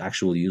knowledge,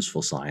 actual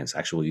useful science,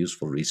 actual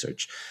useful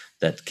research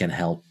that can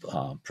help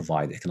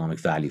provide economic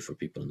value for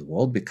people in the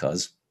world,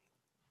 because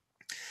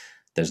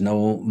there's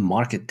no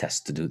market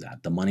test to do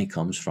that. The money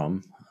comes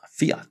from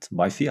fiat,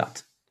 by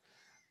fiat.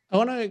 I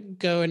want to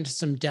go into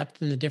some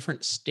depth in the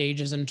different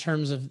stages in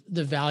terms of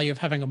the value of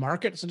having a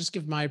market. So just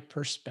give my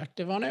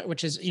perspective on it,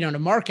 which is, in a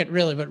market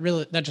really, but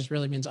really that just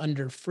really means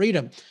under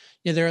freedom.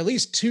 There are at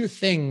least two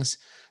things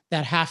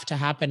that have to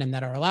happen and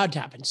that are allowed to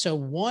happen. So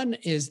one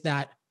is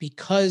that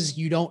because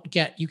you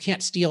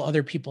can't steal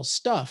other people's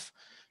stuff,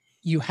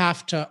 you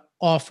have to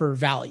offer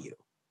value.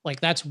 Like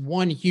that's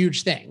one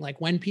huge thing.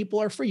 Like when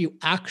people are free, you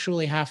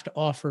actually have to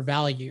offer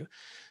value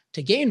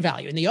to gain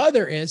value. And the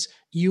other is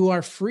you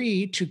are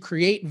free to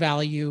create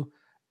value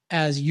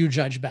as you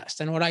judge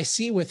best. And what I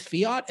see with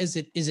fiat is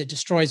it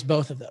destroys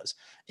both of those.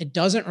 It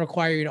doesn't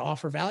require you to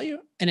offer value,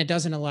 and it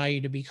doesn't allow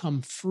you to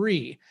become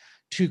free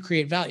to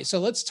create value. So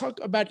let's talk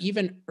about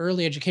even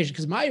early education,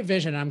 because my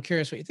vision, I'm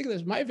curious what you think of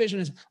this, my vision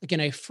is like in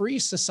a free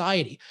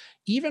society,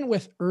 even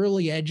with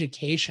early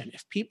education,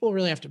 if people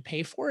really have to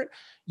pay for it,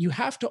 you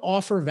have to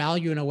offer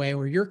value in a way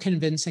where you're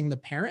convincing the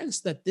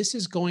parents that this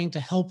is going to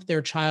help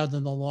their child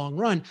in the long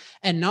run,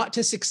 and not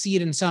to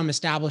succeed in some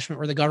establishment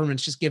where the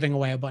government's just giving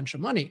away a bunch of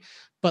money,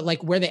 but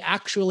like where they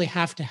actually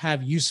have to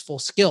have useful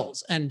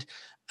skills. And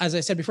as I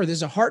said before, this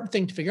is a hard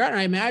thing to figure out. And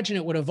I imagine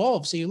it would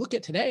evolve. So you look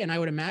at today, and I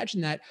would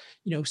imagine that,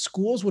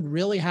 schools would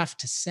really have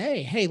to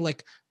say, hey,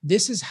 like,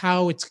 this is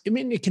how I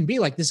mean, it can be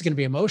like, this is going to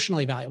be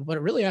emotionally valuable, but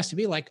it really has to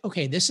be like,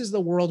 okay, this is the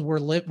world we're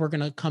going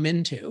to come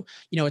into.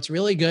 It's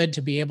really good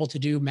to be able to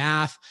do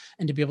math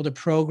and to be able to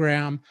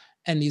program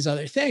and these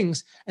other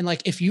things. And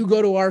like, if you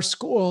go to our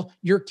school,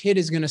 your kid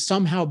is going to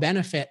somehow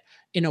benefit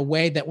in a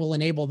way that will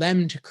enable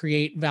them to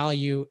create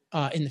value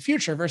in the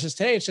future, versus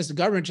today, it's just the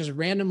government just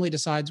randomly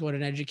decides what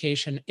an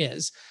education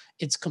is.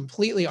 It's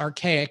completely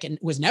archaic and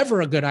was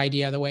never a good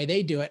idea the way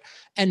they do it.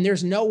 And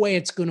there's no way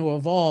it's going to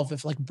evolve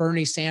if like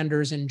Bernie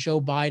Sanders and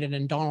Joe Biden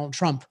and Donald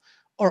Trump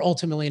are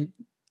ultimately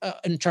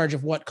in charge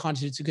of what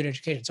constitutes a good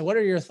education. So what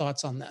are your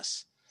thoughts on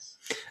this?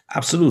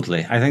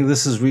 Absolutely. I think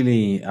this is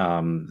really,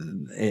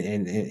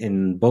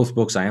 in both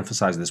books, I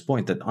emphasize this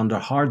point that under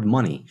hard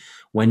money,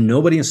 when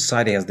nobody in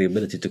society has the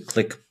ability to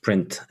click,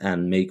 print,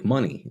 and make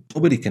money,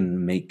 nobody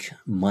can make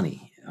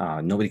money.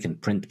 Nobody can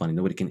print money.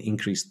 Nobody can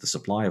increase the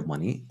supply of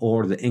money,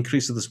 or the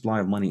increase of the supply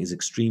of money is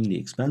extremely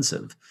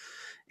expensive.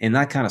 In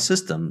that kind of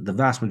system, the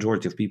vast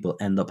majority of people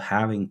end up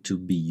having to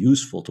be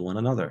useful to one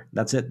another.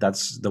 That's it.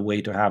 That's the way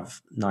to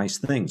have nice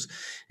things.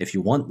 If you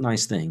want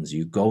nice things,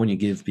 you go and you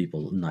give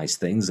people nice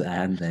things,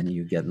 and then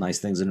you get nice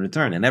things in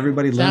return. And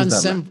everybody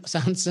learns that.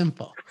 Sounds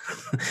simple.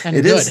 And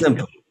it good. is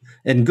simple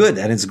and good,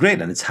 and it's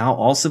great, and it's how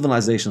all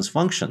civilizations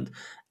functioned.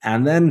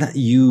 And then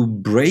you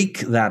break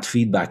that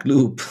feedback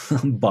loop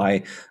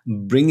by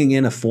bringing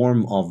in a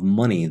form of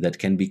money that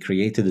can be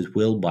created at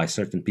will by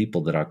certain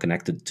people that are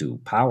connected to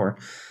power.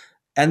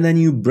 And then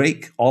you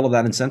break all of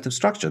that incentive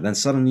structure. Then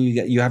suddenly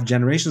you have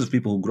generations of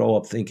people who grow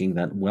up thinking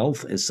that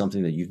wealth is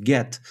something that you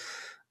get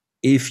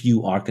if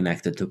you are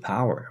connected to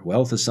power.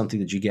 Wealth is something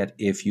that you get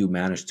if you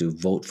manage to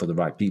vote for the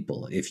right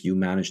people, if you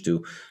manage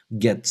to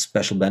get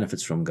special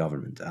benefits from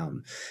government.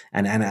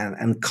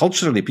 And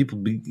culturally,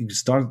 people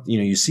start,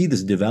 you see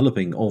this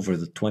developing over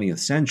the 20th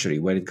century,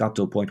 where it got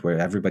to a point where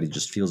everybody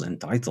just feels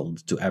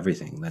entitled to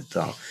everything.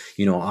 That,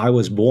 I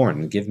was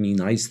born, give me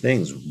nice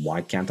things.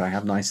 Why can't I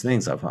have nice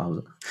things? I've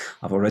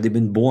already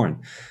been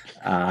born.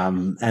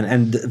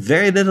 And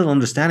very little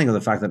understanding of the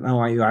fact that,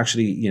 you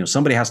actually,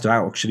 somebody has to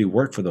actually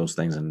work for those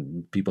things, and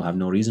people have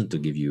no reason to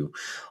give you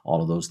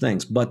all of those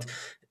things. But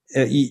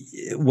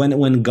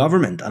when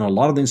government and a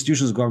lot of the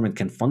institutions of government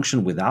can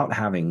function without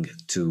having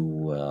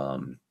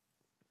to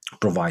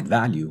provide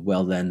value,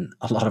 well, then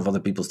a lot of other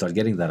people start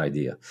getting that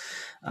idea.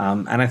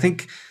 And I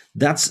think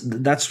that's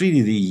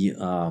really the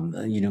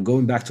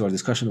going back to our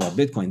discussion about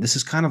Bitcoin. This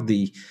is kind of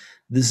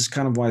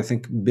why I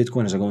think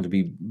Bitcoiners are going to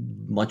be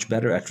much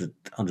better at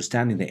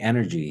understanding the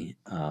energy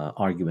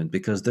argument,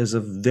 because there's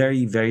a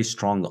very, very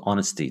strong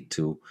honesty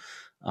to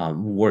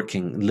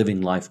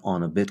living life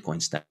on a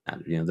Bitcoin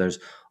standard. There's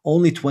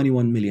only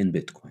 21 million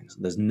Bitcoins.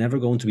 There's never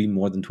going to be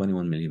more than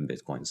 21 million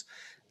Bitcoins.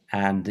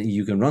 And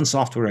you can run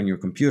software on your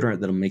computer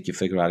that'll make you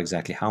figure out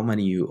exactly how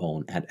many you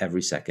own at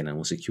every second, and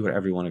will secure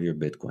every one of your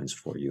Bitcoins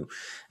for you,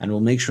 and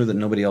will make sure that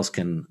nobody else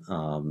can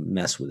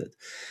mess with it.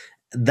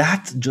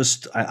 That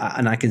just,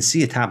 and I can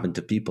see it happen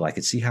to people. I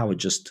can see how it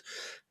just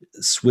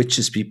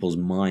switches people's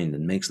mind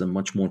and makes them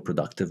much more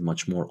productive,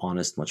 much more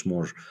honest, much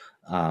more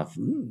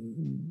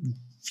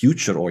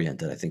future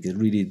oriented. I think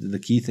the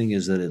key thing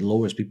is that it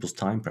lowers people's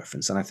time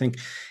preference, and I think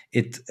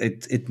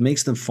it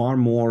makes them far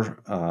more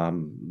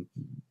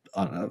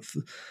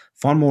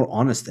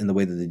honest in the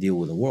way that they deal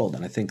with the world.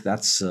 And I think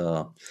that's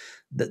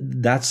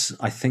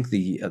I think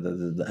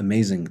the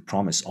amazing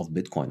promise of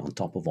Bitcoin, on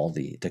top of all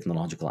the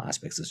technological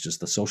aspects, is just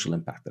the social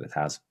impact that it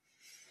has.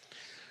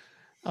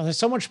 Oh, there's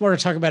so much more to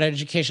talk about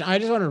education. I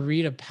just want to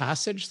read a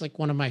passage, like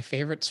one of my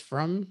favorites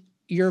from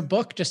your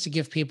book, just to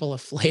give people a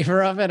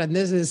flavor of it. And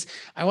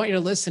I want you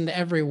to listen to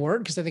every word,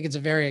 because I think it's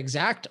very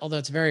exact, although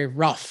it's very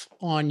rough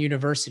on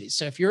universities.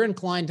 So if you're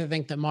inclined to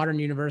think that modern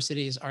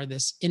universities are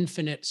this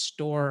infinite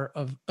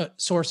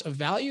source of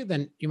value,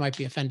 then you might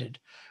be offended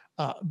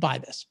by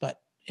this. But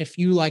if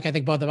you, like, I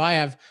think both of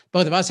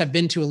us have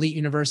been to elite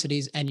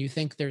universities, and you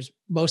think there's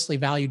mostly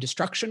value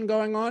destruction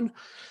going on,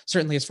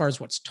 certainly as far as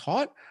what's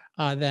taught,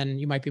 then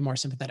you might be more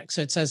sympathetic.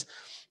 So it says,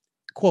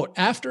 quote,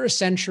 "After a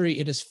century,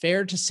 it is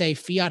fair to say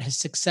fiat has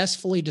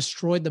successfully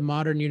destroyed the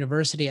modern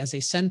university as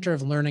a center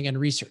of learning and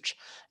research,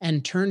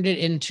 and turned it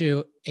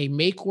into a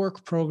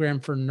make-work welfare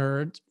program for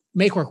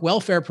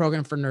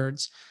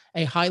nerds,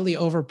 a highly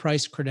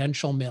overpriced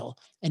credential mill,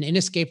 an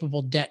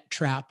inescapable debt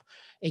trap,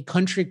 a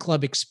country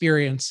club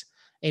experience,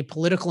 a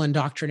political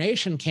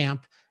indoctrination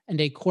camp,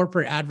 and a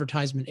corporate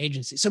advertisement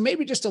agency." So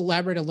maybe just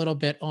elaborate a little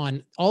bit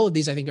on all of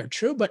these. I think are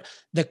true, but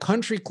the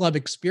country club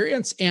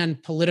experience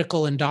and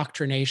political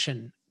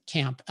indoctrination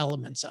camp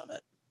elements of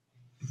it.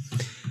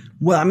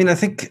 Well, I mean, I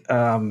think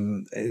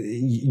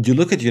you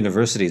look at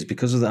universities,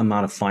 because of the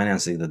amount of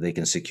financing that they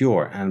can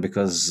secure, and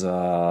because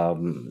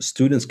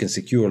students can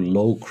secure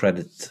low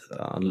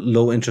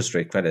interest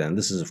rate credit. And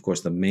this is, of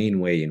course, the main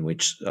way in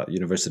which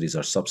universities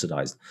are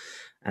subsidized.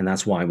 And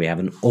that's why we have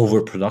an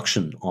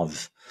overproduction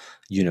of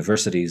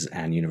universities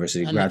and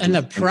university And the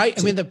graduates. price,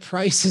 I mean, the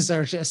prices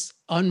are just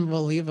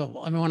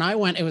unbelievable. I mean, when I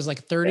went, it was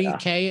like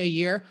 30K a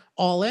year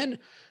all in.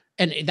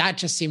 And that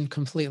just seemed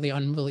completely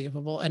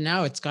unbelievable. And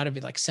now it's got to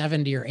be like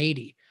 70 or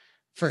 80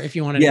 for if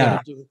you wanted to go to Yeah,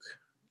 Duke.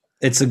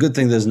 it's a good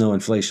thing there's no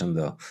inflation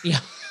though. Yeah.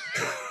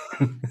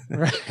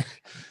 Right.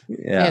 Yeah.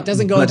 Yeah, It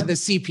doesn't go but into the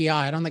CPI.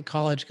 I don't think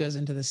college goes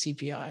into the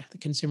CPI, the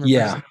Consumer Price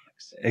yeah,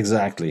 Index.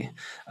 exactly.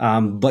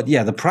 But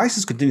yeah, the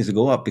prices continue to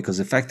go up because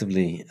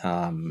effectively,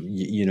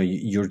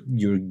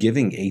 you're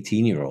giving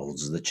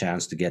 18-year-olds the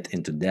chance to get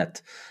into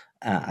debt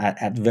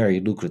at very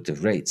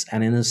lucrative rates.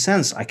 And in a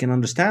sense, I can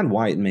understand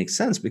why it makes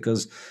sense,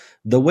 because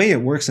the way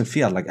it works in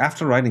fiat, like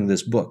after writing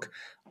this book,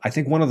 I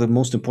think one of the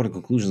most important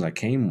conclusions I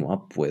came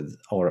up with,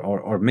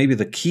 or maybe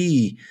the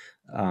key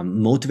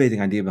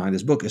motivating idea behind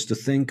this book, is to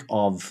think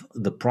of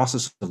the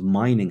process of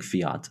mining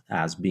fiat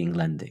as being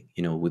lending.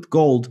 With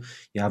gold,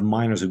 you have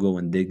miners who go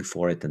and dig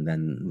for it and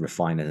then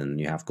refine it,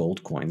 and you have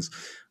gold coins.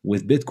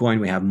 With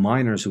Bitcoin, we have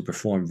miners who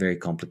perform very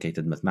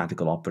complicated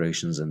mathematical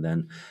operations and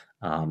then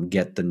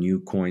get the new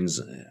coins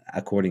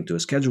according to a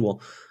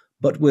schedule.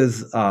 But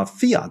with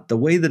fiat, the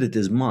way that it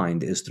is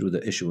mined is through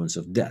the issuance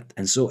of debt.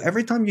 And so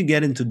every time you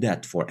get into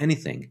debt for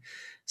anything,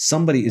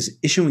 somebody is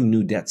issuing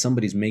new debt,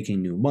 somebody's making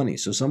new money.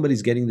 So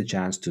somebody's getting the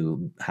chance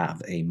to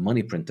have a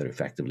money printer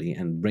effectively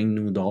and bring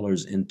new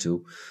dollars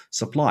into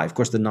supply. Of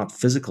course, they're not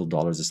physical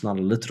dollars. It's not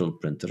a literal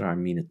printer. I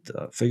mean it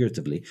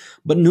figuratively.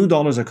 But new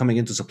dollars are coming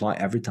into supply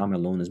every time a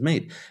loan is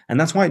made. And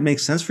that's why it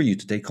makes sense for you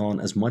to take on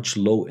as much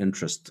low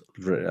interest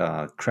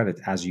credit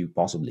as you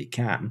possibly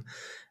can.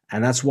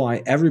 And that's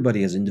why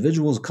everybody, as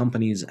individuals,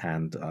 companies,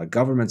 and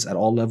governments at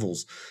all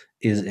levels,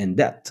 is in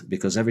debt,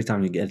 because every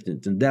time you get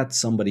into debt,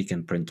 somebody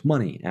can print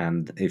money.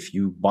 And if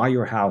you buy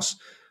your house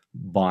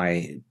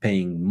by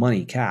paying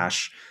money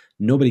cash,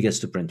 nobody gets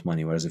to print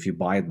money. Whereas if you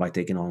buy it by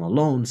taking on a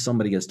loan,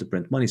 somebody gets to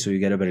print money, so you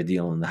get a better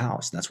deal on the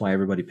house. That's why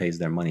everybody pays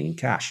their money in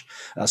cash.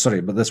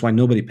 But that's why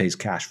nobody pays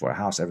cash for a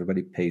house.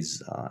 Everybody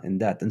pays in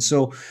debt. And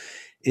so,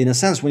 in a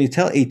sense, when you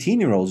tell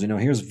 18-year-olds,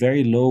 here's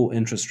very low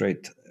interest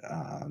rate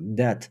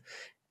debt,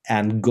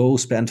 and go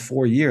spend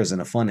 4 years in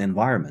a fun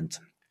environment.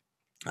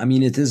 I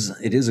mean, it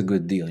is a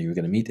good deal. You're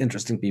going to meet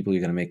interesting people.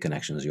 You're going to make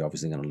connections. You're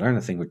obviously going to learn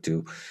a thing or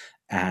two,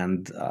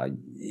 and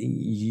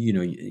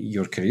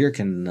your career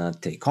can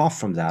take off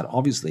from that,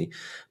 obviously.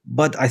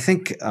 But I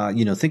think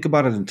think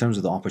about it in terms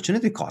of the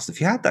opportunity cost.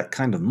 If you had that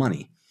kind of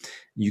money,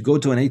 you go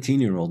to an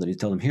 18-year-old and you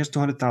tell them, here's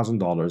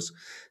 $200,000,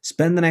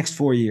 spend the next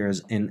 4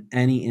 years in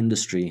any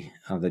industry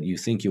that you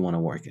think you want to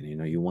work in.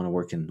 You want to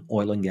work in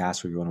oil and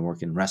gas, or you want to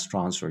work in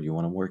restaurants, or you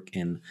want to work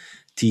in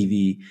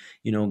TV.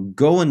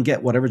 Go and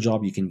get whatever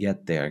job you can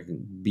get there.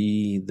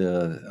 Be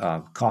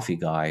the coffee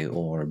guy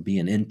or be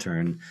an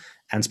intern,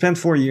 and spend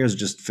 4 years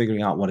just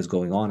figuring out what is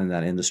going on in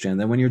that industry. And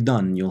then when you're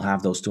done, you'll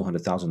have those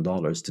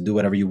 $200,000 to do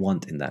whatever you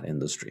want in that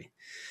industry.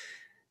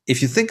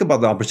 If you think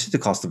about the opportunity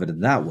cost of it in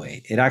that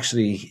way, it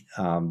actually,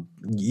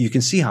 you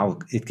can see how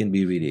it can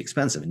be really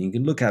expensive. And you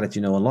can look at it,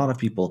 a lot of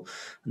people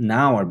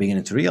now are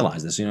beginning to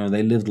realize this.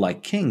 They lived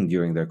like king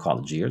during their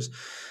college years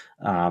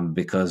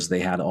because they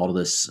had all of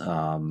this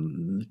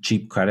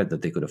cheap credit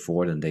that they could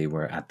afford. And they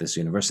were at this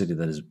university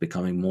that is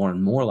becoming more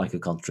and more like a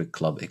country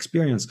club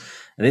experience.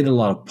 And they did a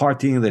lot of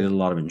partying. They did a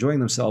lot of enjoying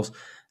themselves.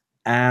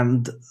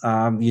 And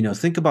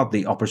think about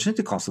the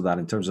opportunity cost of that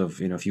in terms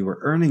of if you were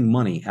earning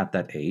money at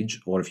that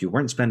age, or if you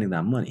weren't spending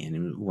that money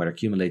and were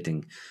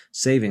accumulating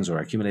savings or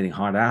accumulating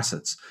hard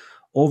assets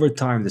over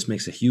time. This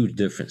makes a huge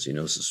difference.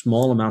 So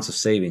small amounts of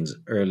savings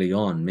early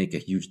on make a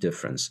huge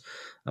difference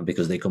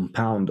because they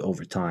compound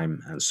over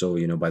time. And so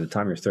by the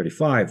time you're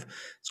 35,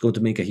 it's going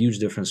to make a huge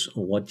difference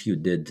what you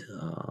did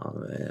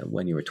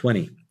when you were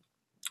 20.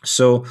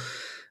 So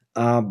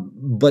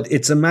but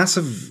it's a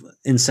massive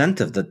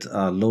incentive that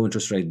low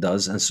interest rate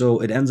does. And so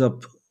it ends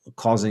up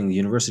causing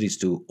universities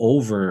to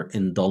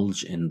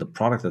overindulge in the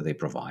product that they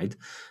provide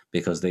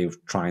because they're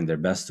trying their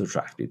best to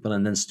attract people.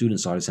 And then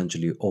students are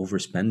essentially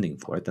overspending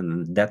for it, and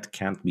then debt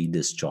can't be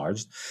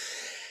discharged.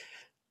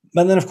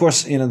 But then, of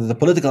course, the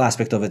political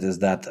aspect of it is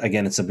that,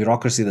 again, it's a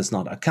bureaucracy that's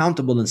not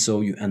accountable. And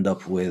so you end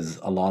up with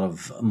a lot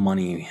of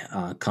money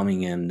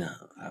coming in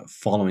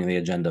following the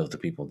agenda of the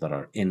people that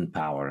are in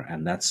power.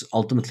 And that's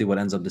ultimately what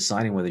ends up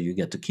deciding whether you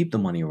get to keep the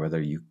money or whether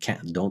you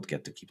don't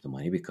get to keep the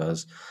money,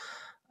 because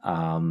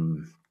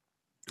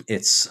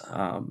it's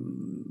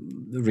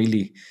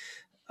really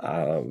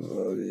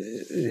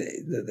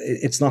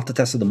it's not the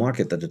test of the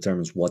market that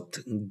determines what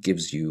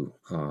gives you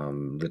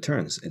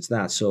returns. It's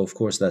that. So, of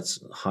course, that's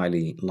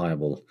highly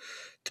liable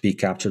to be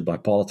captured by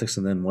politics.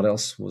 And then what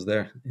else was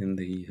there in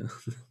the...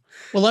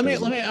 Well,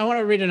 I want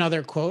to read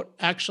another quote,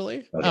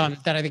 actually, Okay.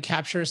 that I think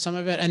captures some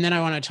of it. And then I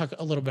want to talk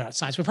a little bit about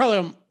science. We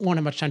probably won't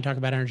have much time to talk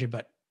about energy,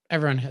 but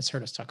everyone has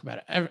heard us talk about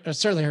it.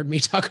 Certainly heard me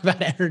talk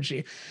about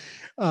energy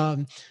a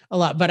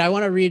lot. But I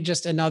want to read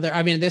just another.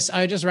 I mean,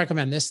 I just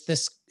recommend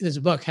this this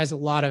book has a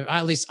lot of,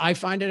 at least I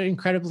find it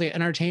incredibly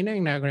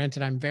entertaining. Now,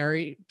 granted, I'm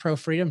very pro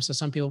freedom, so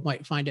some people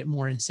might find it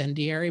more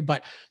incendiary.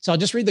 But so I'll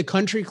just read the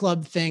Country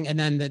Club thing and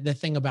then the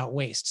thing about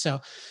waste.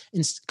 So,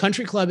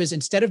 Country Club is,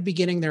 instead of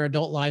beginning their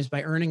adult lives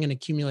by earning and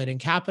accumulating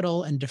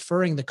capital and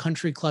deferring the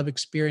Country Club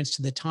experience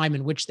to the time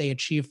in which they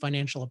achieve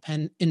financial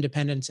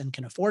independence and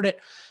can afford it,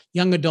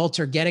 young adults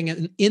are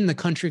getting in the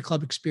Country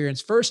Club experience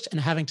first and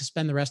having to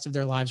spend the rest of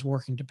their lives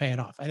working to pay it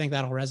off. I think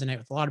that'll resonate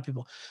with a lot of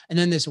people. And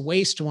then this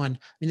waste one,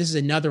 I mean, this is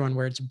another one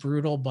where it's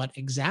brutal but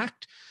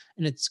exact.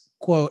 And it's,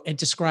 quote, it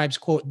describes,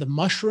 quote, the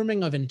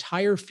mushrooming of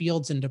entire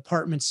fields and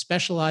departments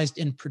specialized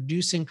in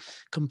producing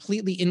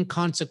completely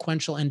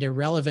inconsequential and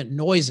irrelevant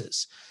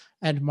noises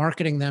and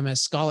marketing them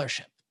as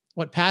scholarship.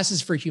 What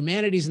passes for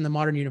humanities in the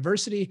modern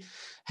university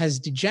has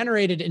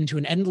degenerated into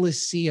an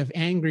endless sea of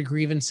angry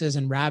grievances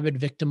and rabid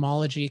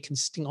victimology,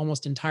 consisting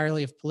almost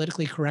entirely of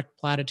politically correct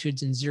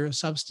platitudes and zero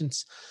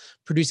substance,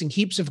 producing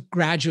heaps of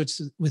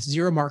graduates with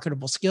zero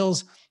marketable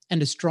skills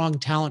and a strong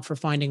talent for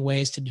finding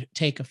ways to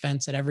take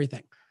offense at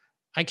everything.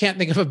 I can't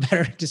think of a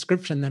better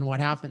description than what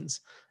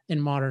happens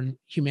in modern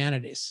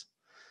humanities.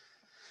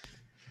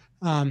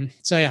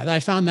 So yeah, I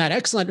found that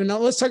excellent. And now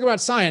let's talk about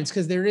science,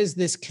 because there is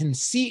this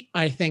conceit,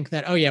 I think,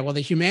 that, oh yeah, well,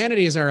 the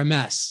humanities are a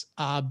mess,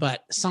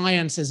 but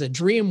science is a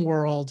dream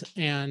world,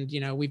 and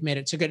we've made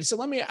it so good. So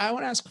I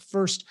want to ask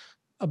first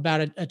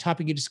about a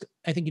topic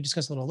I think you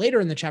discussed a little later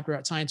in the chapter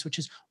about science, which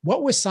is,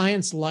 what was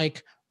science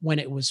like when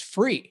it was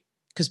free?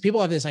 Because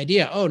people have this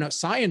idea, oh no,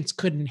 science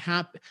couldn't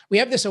happen. We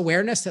have this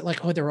awareness that,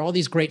 like, oh, there were all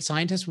these great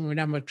scientists when we didn't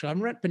have much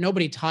government, but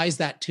nobody ties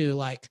that to,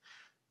 like,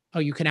 oh,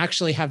 you can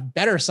actually have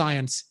better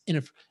science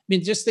I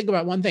mean, just think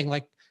about one thing,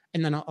 like,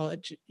 and then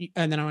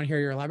and then I want to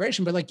hear your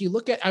elaboration. But like,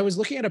 I was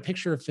looking at a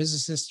picture of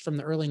physicists from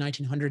the early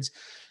 1900s, and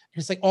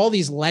it's like all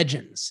these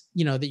legends,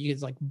 that you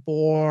like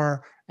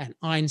Bohr and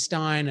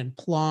Einstein and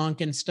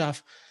Planck and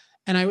stuff.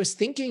 And I was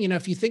thinking,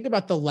 if you think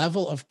about the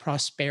level of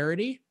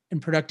prosperity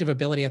and productive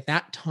ability at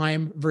that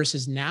time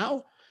versus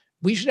now,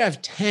 we should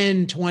have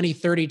 10, 20,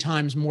 30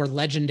 times more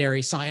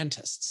legendary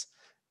scientists.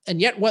 And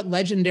yet, what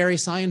legendary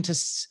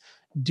scientists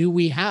do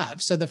we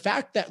have? So the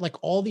fact that, like,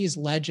 all these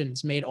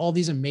legends made all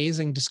these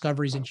amazing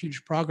discoveries and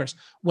huge progress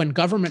when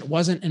government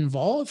wasn't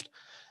involved,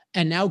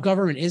 and now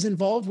government is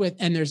involved with,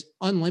 and there's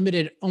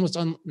unlimited,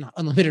 not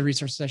unlimited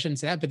resources, I shouldn't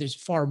say that, but there's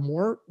far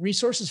more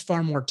resources,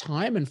 far more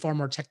time, and far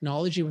more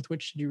technology with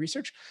which to do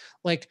research.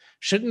 Like,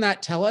 shouldn't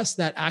that tell us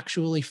that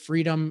actually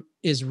freedom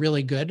is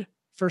really good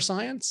for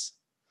science?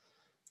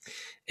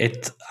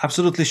 It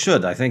absolutely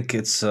should. I think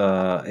it's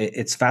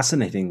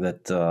fascinating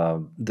that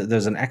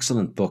there's an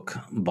excellent book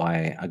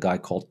by a guy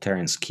called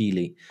Terence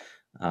Keeley.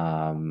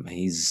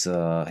 He's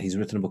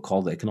written a book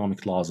called The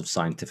Economic Laws of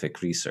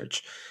Scientific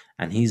Research,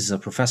 and he's a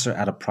professor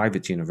at a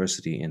private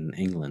university in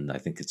England. I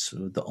think it's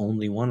the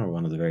only one, or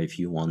one of the very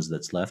few ones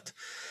that's left.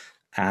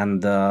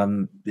 And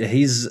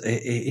he's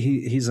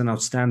an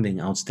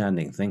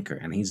outstanding thinker,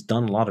 and he's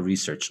done a lot of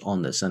research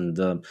on this. And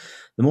the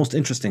most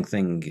interesting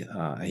thing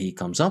he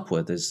comes up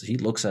with is he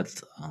looks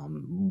at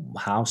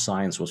how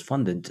science was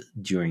funded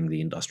during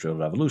the Industrial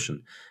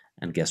Revolution.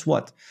 And guess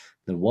what?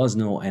 There was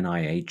no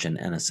NIH and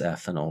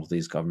NSF and all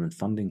these government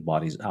funding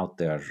bodies out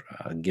there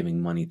giving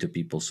money to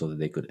people so that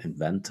they could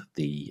invent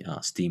the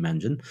steam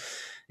engine.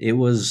 It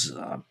was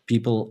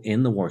people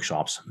in the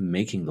workshops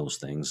making those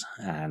things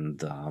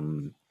and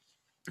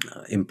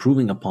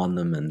improving upon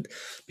them, and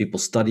people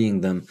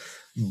studying them.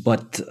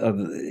 But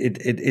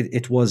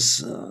it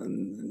was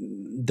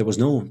there was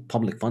no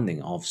public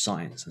funding of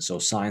science, and so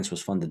science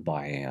was funded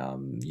by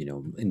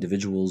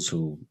individuals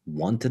who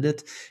wanted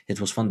it. It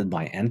was funded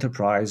by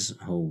enterprise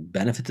who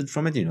benefited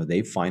from it.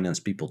 They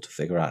financed people to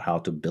figure out how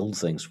to build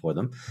things for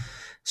them.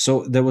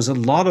 So there was a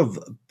lot of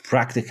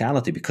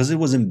practicality because it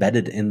was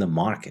embedded in the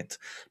market,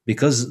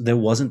 because there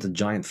wasn't a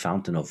giant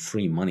fountain of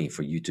free money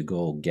for you to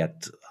go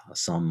get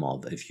some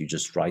of. If you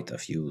just write a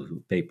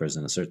few papers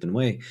in a certain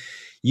way,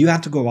 you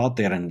had to go out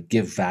there and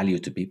give value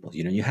to people.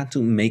 You had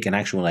to make an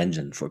actual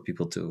engine for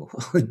people to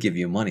give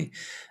you money.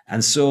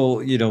 And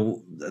so,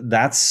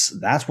 that's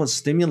what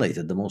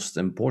stimulated the most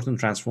important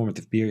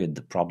transformative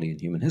period probably in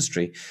human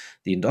history,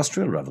 the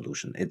Industrial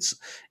Revolution.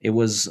 It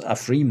was a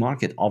free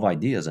market of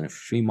ideas and a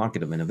free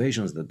market of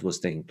innovations that was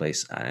taking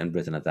place in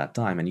Britain at that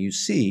time. And you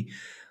see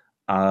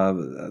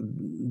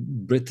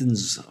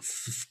Britain's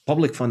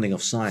public funding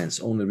of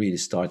science only really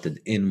started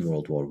in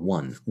World War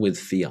I with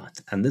fiat.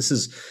 And this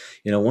is,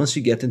 once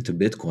you get into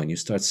Bitcoin, you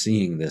start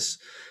seeing this,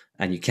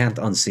 and you can't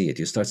unsee it.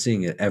 You start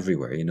seeing it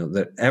everywhere.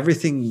 That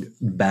everything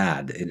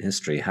bad in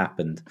history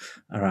happened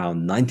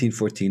around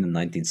 1914 and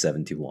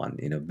 1971.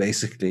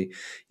 Basically,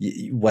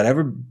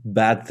 whatever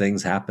bad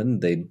things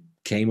happened, they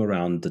came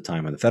around the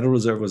time when the Federal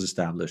Reserve was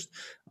established,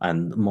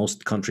 and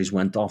most countries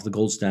went off the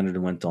gold standard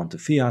and went on to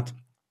fiat.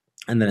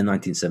 And then in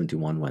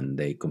 1971, when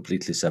they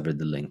completely severed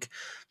the link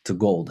to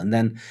gold. And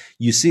then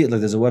you see it, like,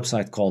 there's a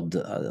website called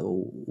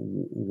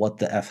What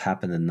the F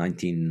Happened in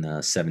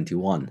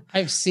 1971.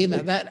 I've seen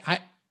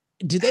that.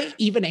 do they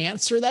even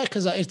answer that?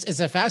 Because it's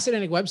a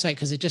fascinating website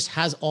because it just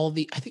has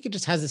I think it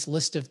just has this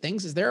list of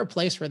things. Is there a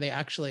place where they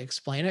actually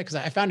explain it? Because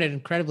I found it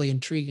incredibly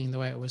intriguing the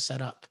way it was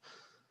set up.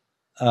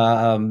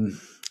 Um,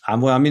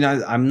 well, I mean,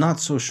 I'm not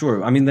so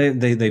sure. I mean,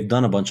 they've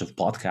done a bunch of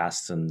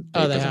podcasts and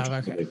Oh, they papers. I'm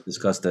have. sure Okay. they've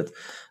discussed it.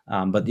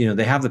 But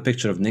they have the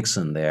picture of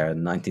Nixon there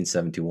in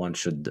 1971.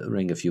 Should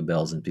ring a few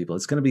bells in people.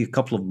 It's going to be a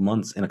couple of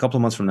months. In a couple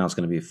of months from now, it's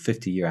going to be a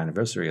 50-year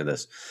anniversary of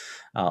this,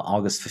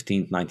 August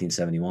 15th,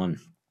 1971,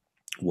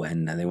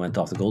 when they went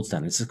off the gold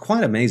standard. It's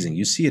quite amazing.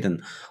 You see it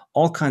in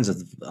all kinds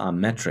of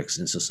metrics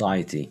in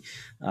society.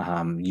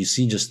 You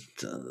see just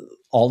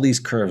all these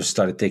curves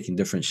started taking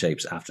different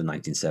shapes after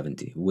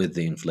 1970 with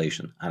the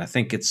inflation. And I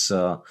think it's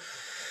also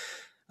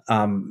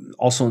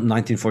in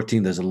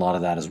 1914, there's a lot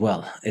of that as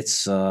well.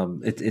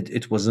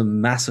 It was a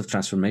massive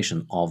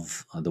transformation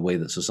of the way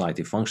that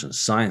society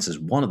functions. Science is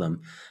one of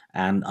them,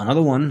 and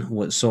another one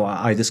was, so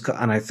I discuss,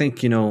 and I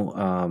think in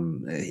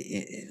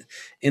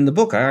the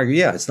book I argue,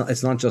 yeah,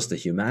 it's not just the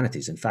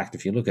humanities. In fact,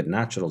 if you look at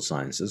natural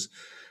sciences,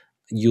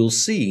 you'll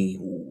see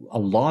a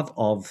lot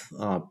of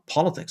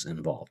politics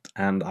involved.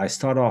 And I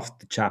start off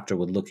the chapter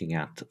with looking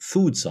at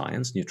food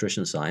science,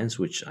 nutrition science,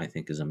 which I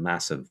think is a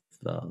massive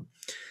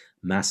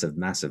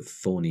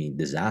phony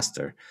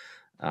disaster,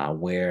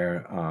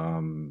 where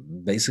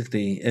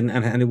basically,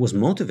 and it was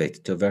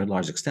motivated to a very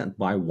large extent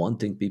by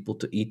wanting people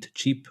to eat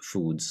cheap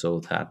food so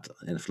that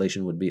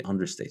inflation would be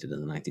understated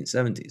in the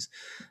 1970s.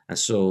 And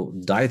so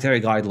dietary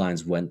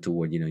guidelines went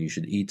toward, you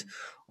should eat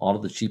all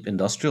of the cheap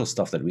industrial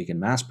stuff that we can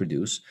mass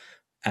produce.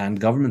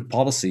 And government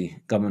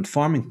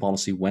farming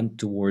policy went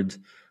toward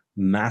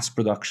mass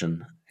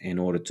production in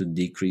order to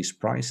decrease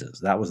prices.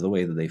 That was the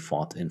way that they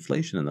fought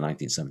inflation in the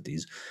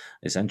 1970s,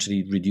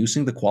 essentially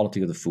reducing the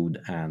quality of the food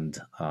and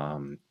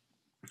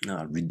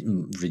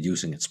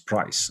reducing its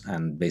price,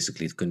 and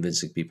basically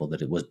convincing people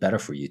that it was better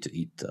for you to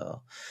eat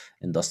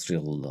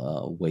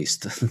industrial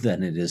waste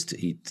than it is to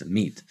eat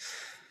meat.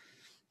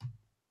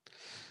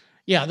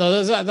 Yeah,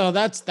 though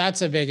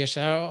that's a big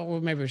issue.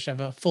 Maybe we should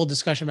have a full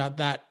discussion about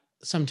that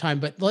sometime.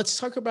 But let's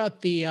talk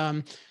about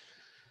the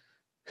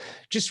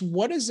just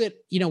what is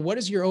it, what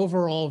is your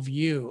overall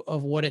view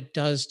of what it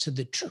does to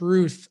the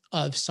truth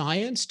of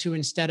science, to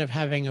instead of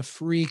having a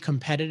free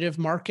competitive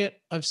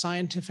market of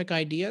scientific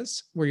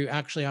ideas where you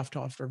actually have to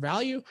offer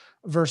value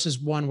versus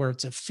one where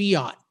it's a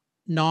fiat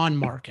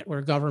non-market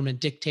where government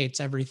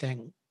dictates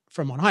everything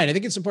from on high. And I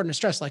think it's important to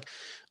stress, like,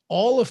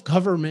 all of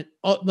government,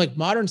 like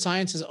modern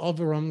science is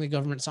overwhelmingly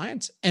government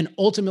science. And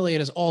ultimately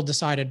it is all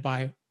decided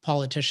by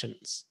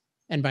politicians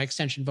and by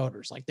extension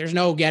voters. Like, there's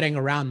no getting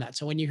around that.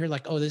 So when you hear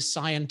like, oh, this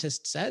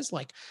scientist says,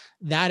 like,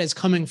 that is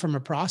coming from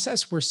a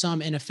process where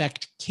some, in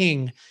effect,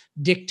 king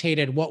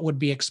dictated what would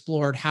be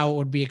explored, how it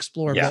would be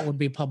explored, Yeah. what would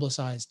be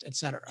publicized,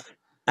 etc.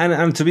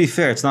 And to be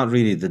fair, it's not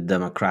really the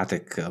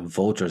democratic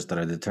voters that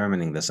are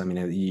determining this. I mean,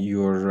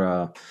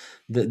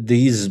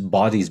 these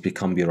bodies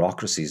become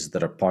bureaucracies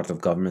that are part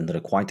of government that are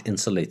quite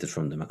insulated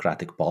from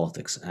democratic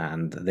politics,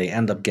 and they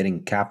end up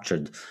getting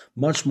captured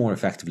much more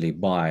effectively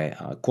by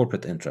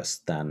corporate interests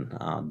than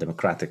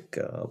democratic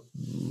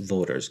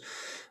voters.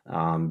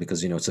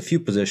 Because it's a few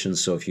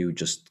positions, so if you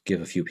just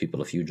give a few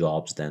people a few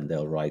jobs, then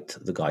they'll write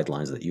the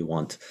guidelines that you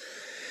want.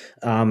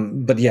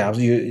 But yeah,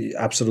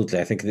 absolutely.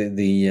 I think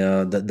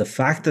the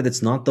fact that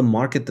it's not the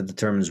market that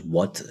determines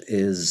what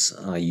is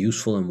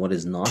useful and what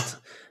is not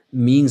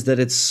means that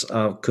it's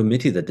a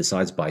committee that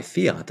decides by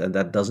fiat, and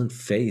that doesn't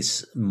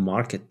face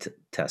market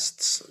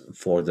tests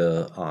for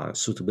the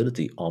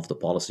suitability of the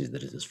policies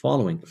that it is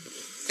following.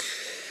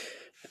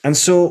 And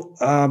so,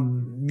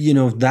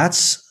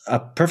 that's a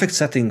perfect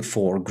setting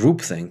for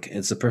groupthink.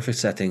 It's a perfect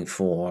setting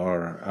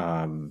for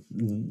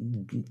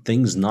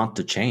things not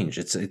to change.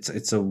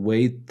 It's a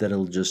way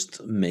that'll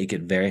just make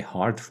it very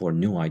hard for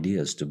new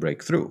ideas to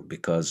break through.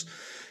 Because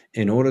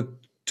in order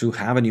to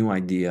have a new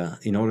idea,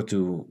 in order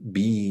to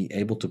be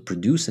able to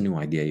produce a new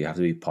idea, you have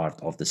to be part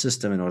of the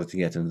system. In order to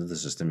get into the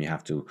system, you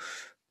have to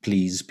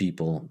please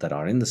people that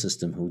are in the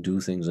system who do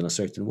things in a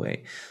certain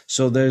way.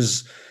 So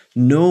there's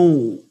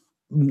no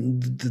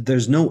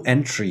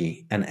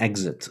entry and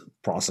exit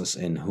process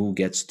in who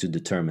gets to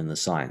determine the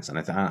science. And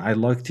I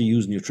like to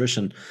use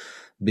nutrition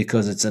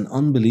because it's an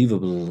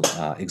unbelievable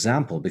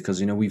example,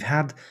 because we've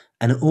had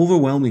an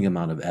overwhelming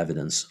amount of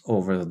evidence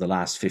over the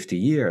last 50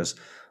 years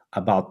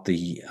about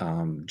the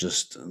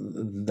just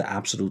the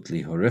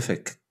absolutely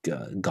horrific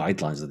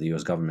guidelines that the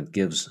US government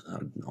gives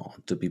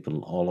to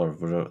people all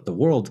over the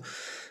world.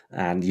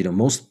 And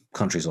most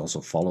countries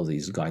also follow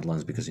these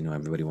guidelines because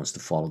everybody wants to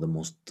follow the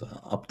most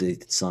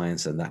updated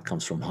science, and that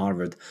comes from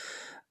Harvard.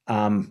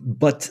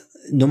 But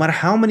no matter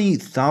how many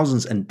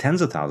thousands and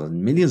tens of thousands,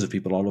 millions of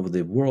people all over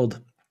the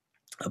world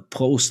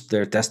post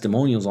their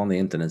testimonials on the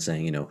internet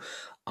saying,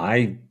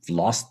 I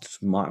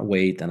lost my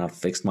weight and I've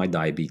fixed my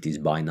diabetes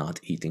by not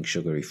eating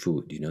sugary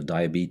food.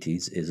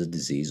 Diabetes is a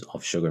disease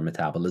of sugar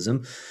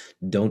metabolism.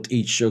 Don't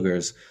eat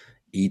sugars.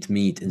 eat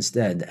meat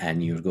instead,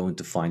 and you're going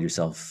to find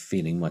yourself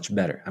feeling much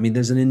better. I mean,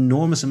 there's an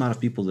enormous amount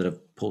of people that have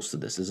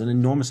posted this. There's an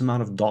enormous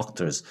amount of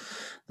doctors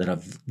that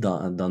have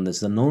done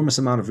this, an enormous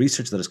amount of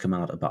research that has come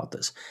out about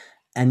this.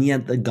 And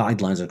yet the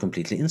guidelines are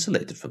completely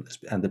insulated from this.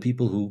 And the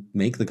people who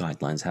make the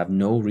guidelines have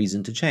no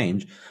reason to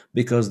change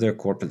because their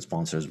corporate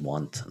sponsors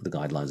want the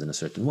guidelines in a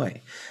certain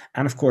way.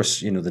 And of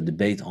course, the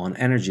debate on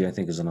energy, I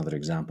think, is another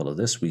example of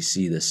this. We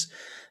see this,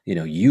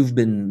 you've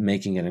been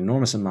making an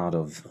enormous amount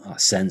of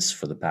sense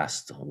for the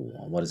past,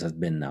 what has it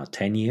been now,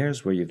 10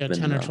 years, where you've been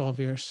 10 or 12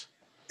 years.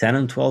 10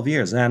 and 12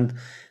 years. And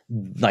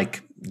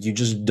like, you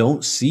just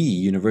don't see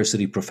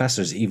university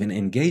professors even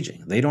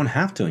engaging. They don't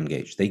have to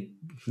engage.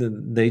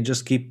 They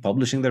just keep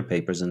publishing their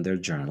papers in their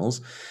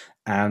journals,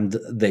 and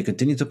they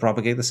continue to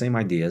propagate the same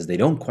ideas. They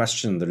don't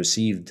question the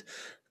received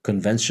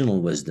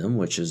conventional wisdom,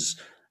 which is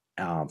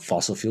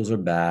fossil fuels are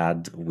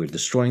bad, we're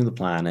destroying the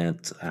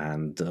planet,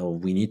 and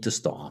we need to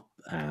stop,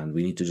 and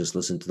we need to just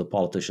listen to the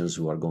politicians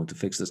who are going to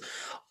fix this.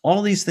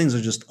 All these things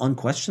are just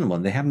unquestionable,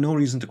 and they have no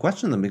reason to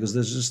question them because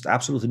there's just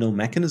absolutely no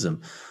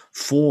mechanism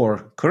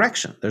for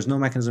correction. There's no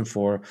mechanism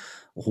for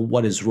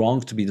what is wrong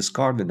to be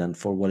discarded and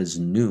for what is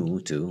new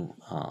to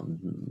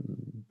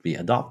be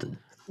adopted.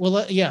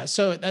 Well, yeah.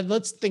 So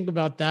let's think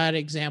about that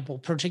example.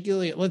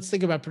 Particularly, let's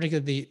think about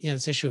particularly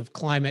this issue of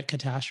climate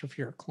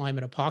catastrophe or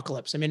climate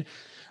apocalypse. I mean,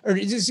 or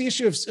is the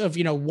issue of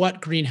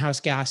what greenhouse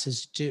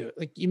gases do?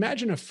 Like,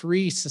 imagine a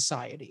free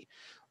society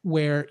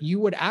where you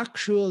would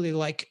actually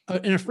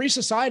in a free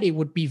society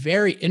would be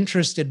very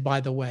interested,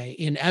 by the way,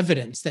 in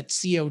evidence that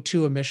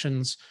CO2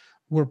 emissions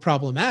were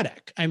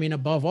problematic. I mean,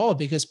 above all,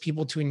 because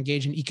people to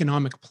engage in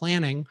economic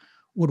planning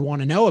would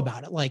want to know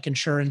about it. Like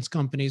insurance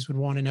companies would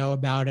want to know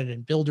about it,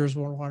 and builders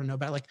would want to know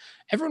about it. Like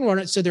everyone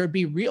wanted. So there would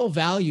be real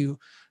value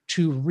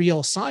to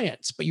real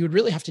science, but you would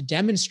really have to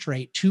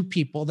demonstrate to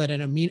people that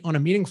on a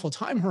meaningful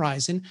time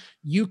horizon,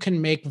 you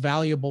can make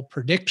valuable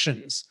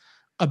predictions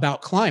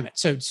about climate.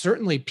 So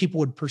certainly people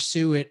would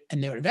pursue it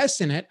and they would invest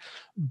in it,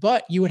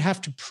 but you would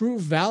have to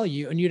prove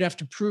value, and you'd have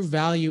to prove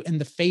value in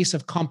the face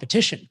of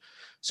competition.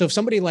 So if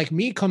somebody like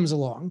me comes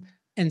along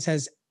and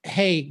says,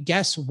 hey,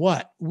 guess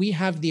what? We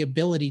have the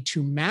ability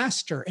to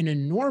master an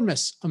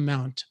enormous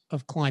amount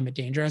of climate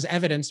danger, as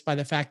evidenced by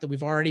the fact that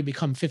we've already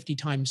become 50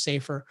 times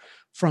safer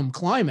from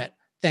climate,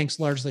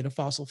 thanks largely to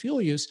fossil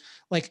fuel use.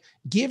 Like,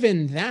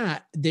 given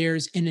that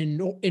there's an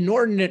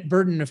inordinate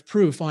burden of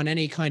proof on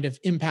any kind of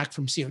impact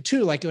from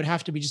CO2, like it would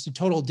have to be just a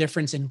total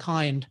difference in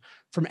kind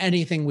from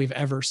anything we've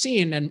ever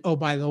seen. And oh,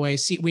 by the way,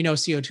 we know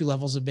CO2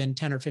 levels have been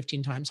 10 or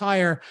 15 times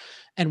higher.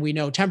 And we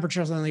know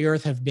temperatures on the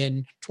earth have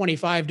been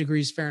 25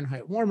 degrees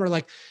Fahrenheit warmer.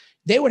 Like,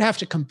 they would have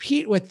to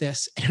compete with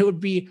this. And it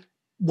would be,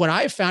 what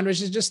I've found,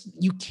 which is just,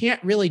 you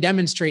can't really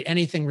demonstrate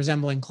anything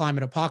resembling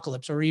climate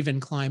apocalypse or even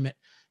climate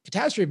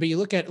catastrophe. But you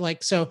look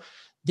at so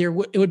it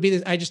would be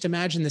this, I just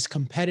imagine this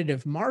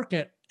competitive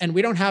market, and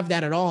we don't have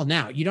that at all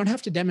now. You don't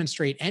have to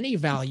demonstrate any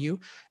value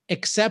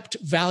except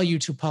value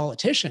to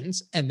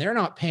politicians, and they're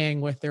not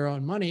paying with their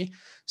own money.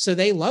 So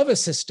they love a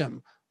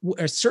system,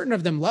 or certain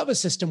of them love a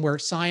system where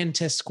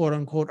scientists, quote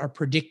unquote, are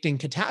predicting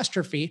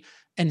catastrophe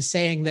and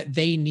saying that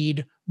they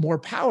need more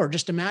power.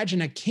 Just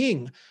imagine a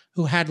king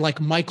who had like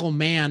Michael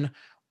Mann,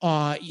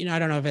 I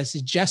don't know if as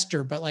his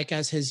jester, but like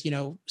as his,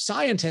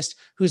 scientist,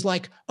 who's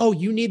like, oh,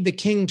 you need the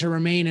king to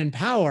remain in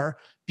power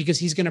because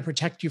he's going to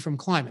protect you from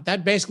climate.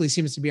 That basically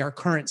seems to be our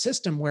current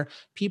system, where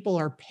people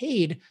are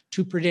paid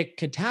to predict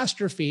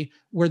catastrophe,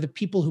 where the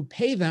people who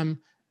pay them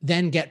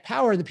then get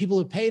power. The people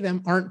who pay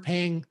them aren't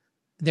paying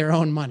their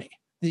own money.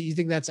 Do you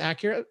think that's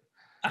accurate?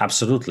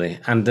 Absolutely.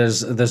 And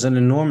there's an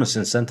enormous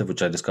incentive,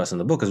 which I discuss in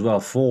the book as well,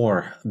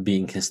 for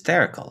being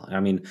hysterical. I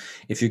mean,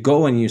 if you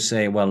go and you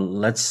say, well,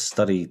 let's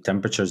study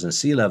temperatures and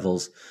sea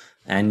levels,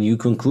 and you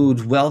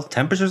conclude, well,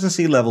 temperatures and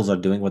sea levels are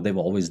doing what they've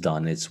always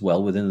done. It's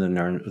well within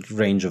the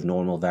range of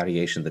normal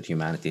variation that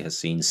humanity has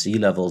seen. Sea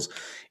levels,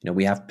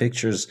 we have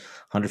pictures,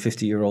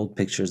 150-year-old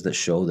pictures that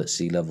show that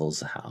sea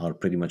levels are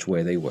pretty much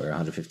where they were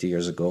 150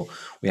 years ago.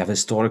 We have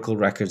historical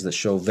records that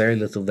show very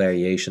little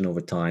variation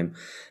over time.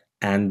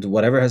 And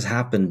whatever has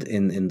happened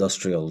in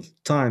industrial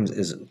times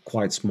is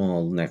quite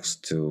small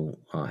next to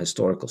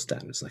historical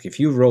standards. Like if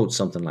you wrote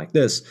something like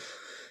this,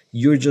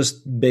 you're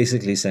just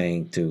basically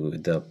saying to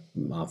the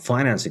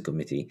financing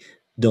committee,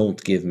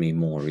 don't give me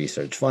more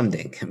research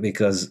funding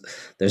because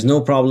there's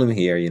no problem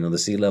here. The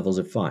sea levels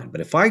are fine.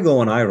 But if I go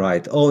and I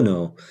write, oh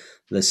no,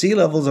 the sea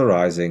levels are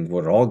rising,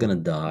 we're all going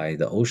to die,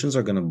 the oceans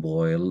are going to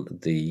boil,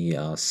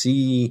 the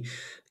sea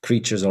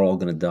creatures are all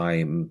going to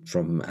die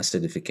from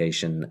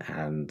acidification,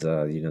 and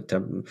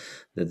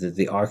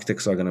the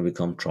Arctics are going to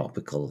become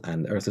tropical,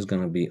 and Earth is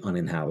going to be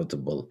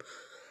uninhabitable.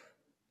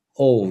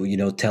 Oh,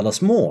 tell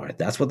us more.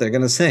 That's what they're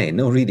going to say.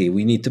 No, really,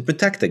 we need to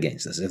protect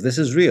against this. If this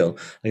is real,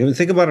 like,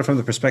 think about it from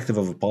the perspective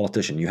of a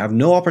politician. You have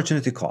no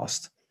opportunity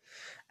cost,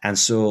 and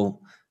so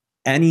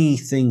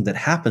anything that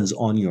happens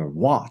on your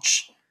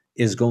watch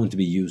is going to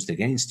be used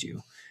against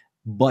you.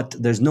 but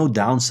there's no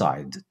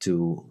downside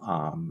to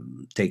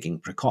taking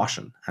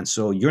precaution. And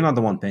so you're not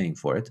the one paying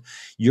for it.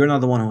 You're not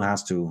the one who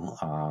has to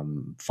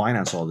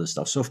finance all this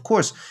stuff. So of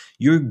course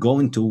you're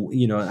going to,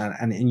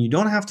 and you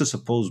don't have to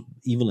suppose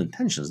evil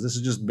intentions. This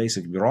is just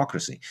basic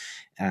bureaucracy.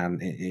 And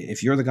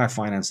if you're the guy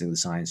financing the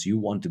science, you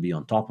want to be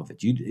on top of it.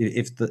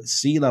 If the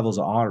sea levels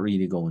are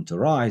really going to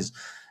rise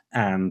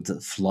and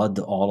flood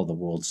all of the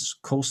world's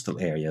coastal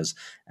areas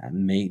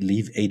and may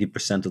leave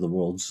 80% of the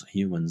world's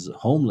humans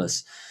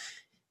homeless,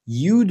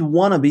 you'd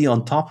want to be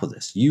on top of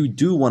this. You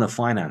do want to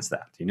finance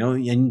that,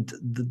 and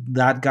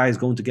that guy is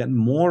going to get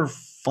more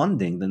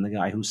funding than the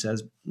guy who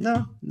says,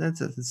 no,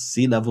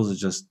 sea levels are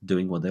just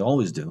doing what they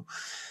always do.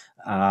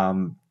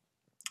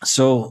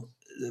 So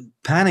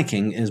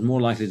panicking is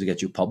more likely to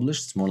get you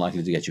published. It's more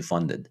likely to get you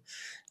funded.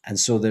 And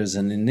so there's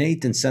an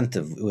innate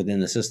incentive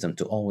within the system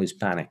to always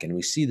panic. And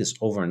we see this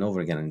over and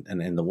over again.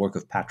 And in the work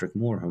of Patrick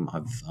Moore, whom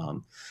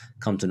I've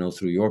come to know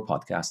through your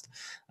podcast,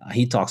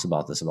 he talks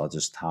about this, about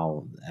just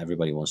how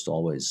everybody wants to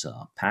always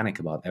panic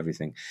about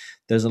everything.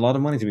 There's a lot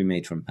of money to be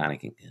made from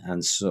panicking.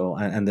 And so,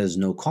 and there's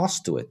no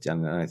cost to it.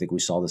 And I think we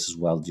saw this as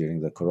well during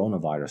the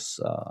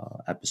coronavirus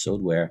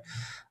episode, where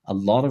a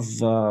lot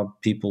of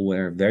people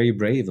were very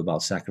brave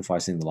about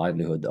sacrificing the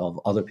livelihood of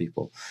other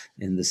people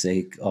in the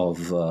sake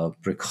of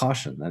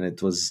precaution. And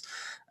it was,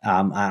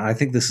 and I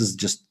think this is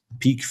just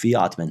peak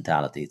fiat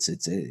mentality.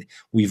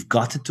 We've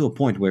gotten to a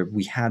point where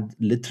we had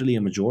literally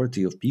a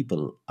majority of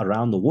people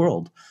around the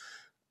world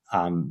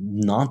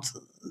not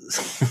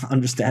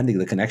understanding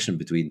the connection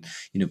between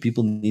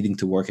people needing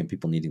to work and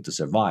people needing to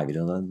survive.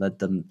 Let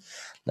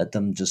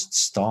them just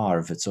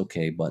starve. It's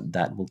okay, but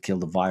that will kill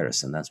the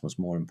virus, and that's what's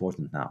more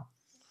important now.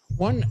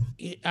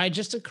 I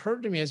just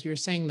occurred to me as you were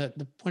saying that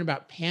the point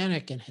about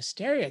panic and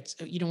hysteria. It's,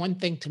 one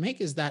thing to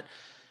make is that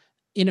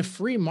in a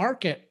free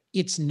market,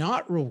 it's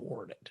not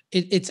rewarded.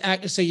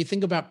 So you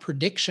think about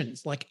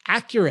predictions, like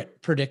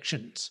accurate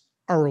predictions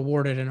are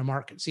rewarded in a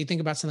market. So you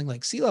think about something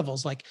like sea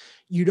levels, like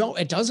you don't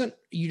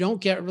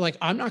get, like,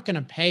 I'm not going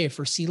to pay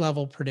for sea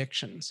level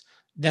predictions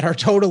that are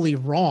totally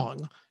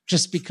wrong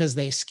just because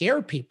they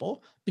scare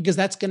people, because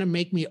that's going to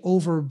make me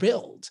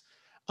overbuild.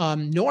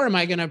 Nor am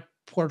I going to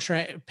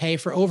pay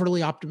for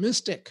overly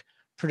optimistic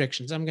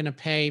predictions. I'm going to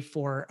pay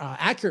for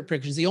accurate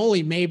predictions. The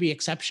only maybe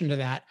exception to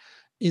that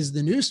is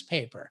the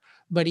newspaper.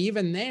 But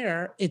even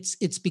there,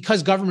 it's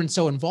because government's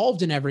so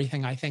involved in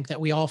everything, I think,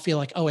 that we all feel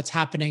like, oh, it's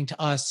happening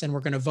to us and we're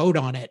going to vote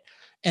on it.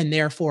 And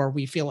therefore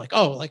we feel like,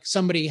 oh, like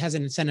somebody has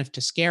an incentive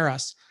to scare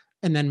us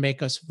and then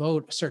make us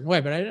vote a certain way.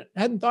 But I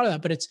hadn't thought of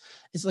that. But it's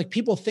like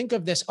people think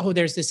of this, oh,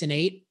 there's this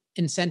innate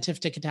incentive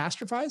to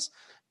catastrophize.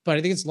 But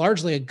I think it's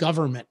largely a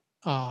government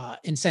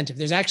incentive.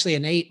 There's actually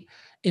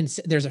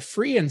there's a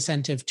free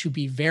incentive to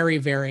be very,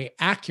 very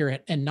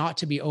accurate and not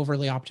to be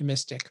overly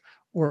optimistic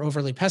or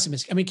overly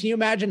pessimistic. I mean, can you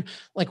imagine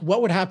like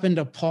what would happen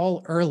to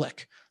Paul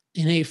Ehrlich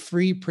in a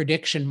free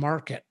prediction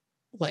market?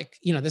 Like,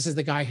 this is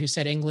the guy who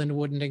said England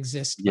wouldn't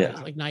exist by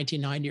like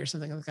 1990 or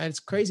something like that. It's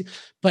crazy.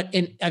 But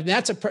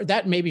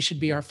that maybe should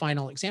be our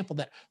final example,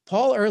 that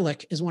Paul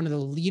Ehrlich is one of the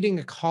leading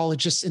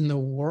ecologists in the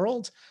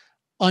world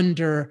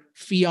under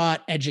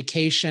fiat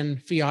education,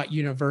 fiat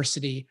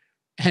university,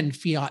 and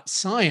fiat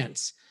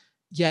science.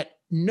 Yet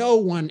no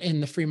one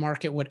in the free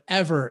market would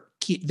ever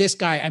keep this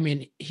guy. I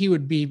mean, he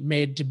would be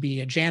made to be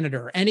a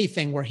janitor or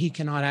anything where he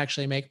cannot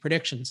actually make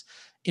predictions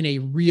in a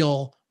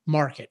real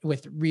market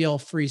with real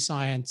free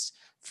science,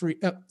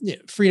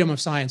 freedom of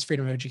science,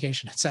 freedom of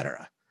education, et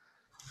cetera.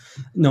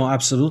 No,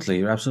 absolutely.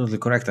 You're absolutely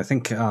correct. I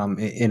think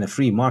in a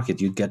free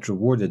market, you'd get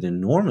rewarded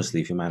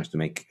enormously if you manage to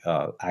make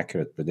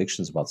accurate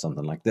predictions about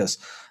something like this.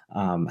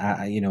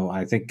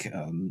 I think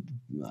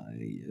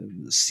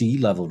sea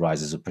level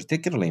rise is a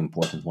particularly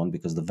important one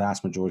because the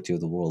vast majority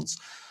of the world's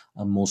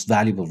most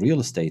valuable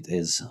real estate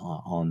is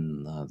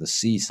on the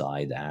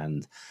seaside,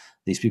 and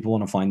these people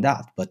want to find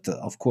out. But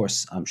of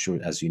course, I'm sure,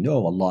 as you know,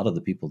 a lot of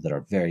the people that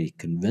are very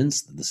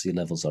convinced that the sea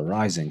levels are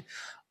rising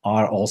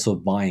are also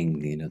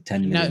buying,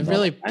 $10 million. It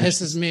really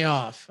pisses me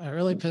off. It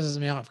really pisses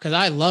me off because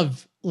I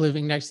love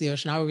living next to the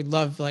ocean. I would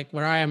love, like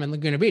where I am in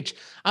Laguna Beach,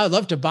 I would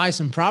love to buy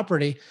some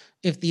property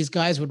if these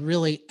guys would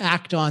really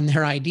act on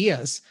their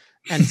ideas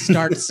and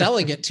start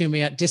selling it to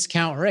me at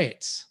discount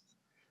rates.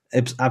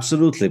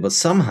 Absolutely, but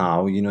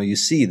somehow, you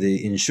see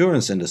the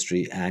insurance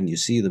industry and you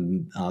see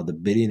the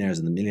billionaires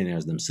and the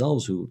millionaires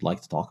themselves who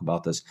like to talk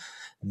about this.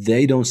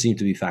 They don't seem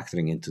to be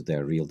factoring into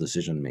their real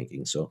decision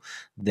making. So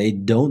they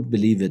don't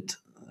believe it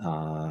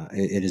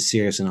is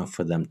serious enough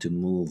for them to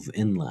move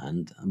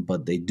inland,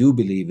 but they do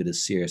believe it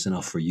is serious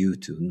enough for you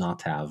to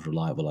not have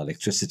reliable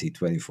electricity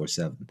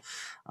 24/7,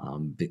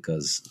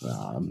 because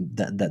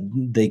that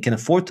they can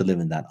afford to live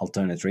in that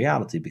alternate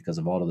reality because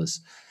of all of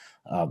this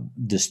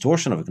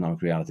distortion of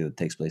economic reality that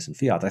takes place in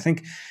fiat. I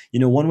think,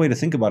 one way to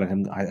think about it,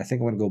 and I think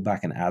I'm going to go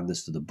back and add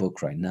this to the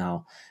book right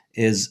now,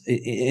 is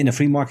in a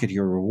free market,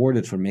 you're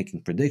rewarded for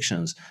making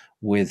predictions.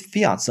 With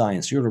fiat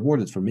science, you're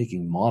rewarded for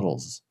making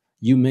models.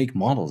 You make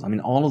models. I mean,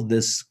 all of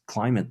this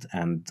climate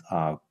and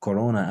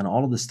corona and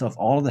all of this stuff,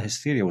 all of the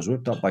hysteria was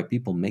whipped up by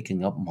people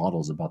making up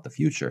models about the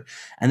future.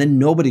 And then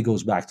nobody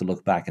goes back to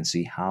look back and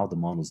see how the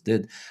models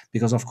did,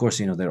 because of course,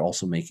 they're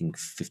also making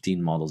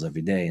 15 models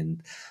every day,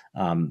 and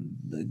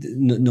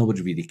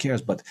nobody really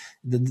cares. But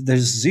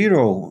there's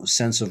zero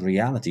sense of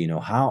reality.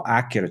 How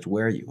accurate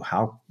were you?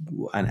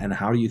 And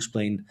how do you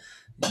explain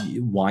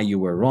why you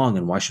were wrong,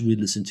 and why should we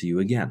listen to you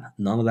again?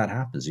 None of that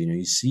happens.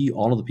 You see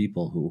all of the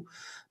people who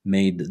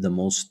made the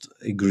most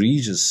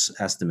egregious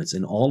estimates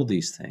in all of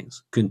these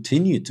things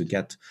continue to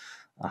get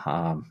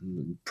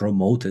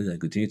promoted,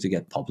 and continue to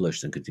get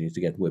published, and continue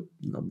to get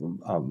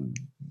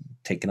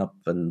taken up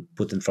and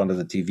put in front of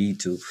the TV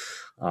to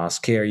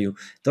scare you.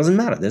 It doesn't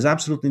matter. There's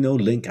absolutely no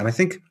link. And I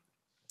think,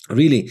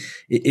 really,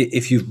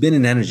 if you've been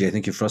in energy, I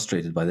think you're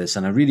frustrated by this,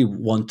 and I really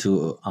want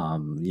to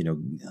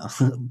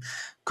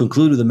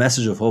conclude with a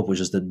message of hope, which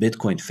is that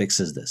Bitcoin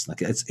fixes this.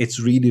 Like, it's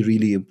really,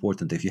 really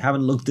important. If you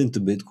haven't looked into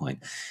Bitcoin,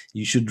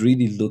 you should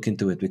really look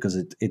into it, because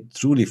it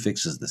truly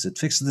fixes this. It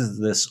fixes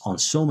this on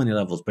so many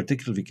levels,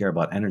 particularly if you care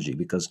about energy,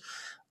 because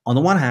on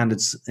the one hand,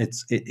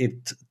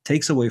 it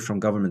takes away from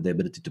government the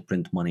ability to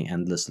print money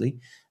endlessly,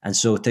 and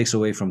so it takes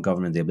away from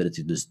government the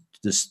ability to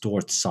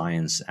distort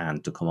science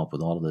and to come up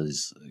with all of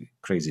these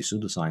crazy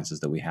pseudosciences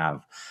that we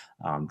have,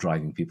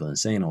 driving people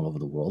insane all over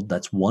the world.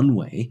 That's one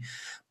way.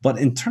 But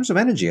in terms of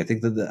energy, I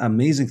think that the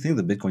amazing thing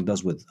that Bitcoin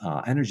does with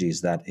energy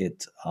is that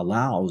it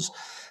allows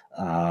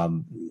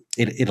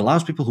it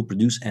allows people who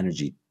produce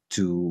energy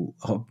people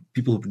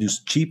who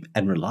produce cheap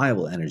and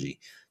reliable energy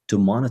to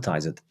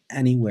monetize it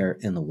anywhere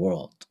in the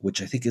world,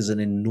 which I think is an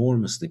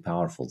enormously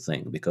powerful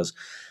thing, because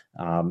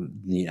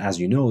as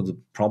you know, the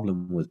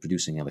problem with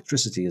producing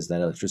electricity is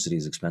that electricity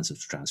is expensive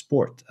to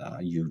transport.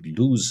 You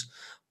lose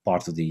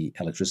part of the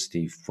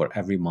electricity for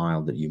every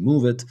mile that you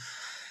move it,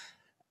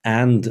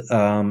 and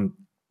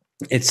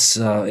it's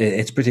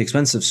pretty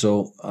expensive.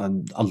 So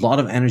a lot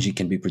of energy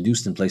can be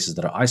produced in places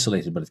that are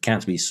isolated, but it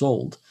can't be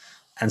sold.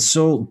 And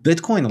so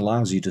Bitcoin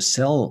allows you to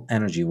sell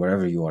energy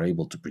wherever you are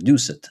able to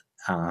produce it.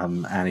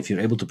 And if you're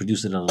able to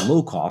produce it at a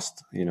low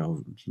cost,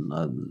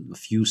 a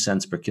few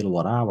cents per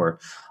kilowatt hour,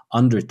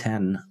 under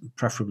 10,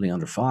 preferably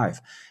under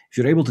 5, if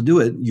you're able to do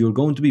it, you're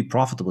going to be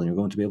profitable and you're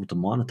going to be able to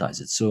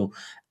monetize it. So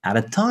at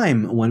a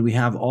time when we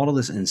have all of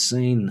this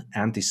insane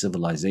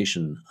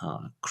anti-civilization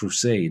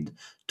crusade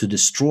to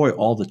destroy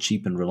all the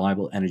cheap and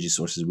reliable energy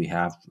sources we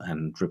have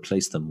and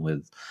replace them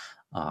with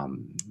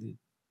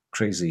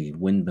crazy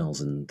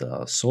windmills and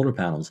solar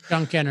panels.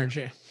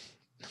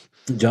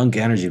 Junk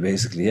energy,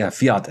 basically. Yeah,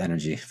 fiat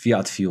energy,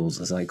 fiat fuels,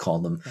 as I call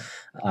them.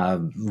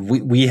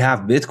 We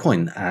have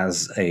Bitcoin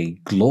as a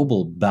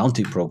global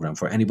bounty program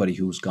for anybody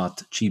who's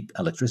got cheap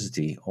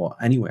electricity or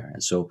anywhere.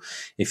 And so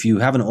if you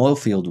have an oil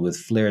field with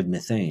flared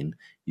methane,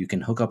 you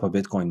can hook up a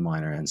Bitcoin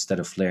miner. Instead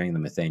of flaring the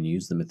methane, you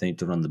use the methane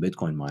to run the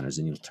Bitcoin miners,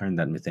 and you'll turn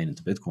that methane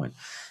into Bitcoin.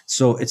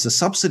 So it's a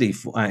subsidy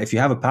for, if you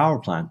have a power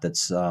plant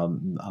that's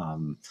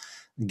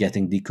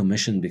getting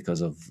decommissioned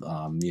because of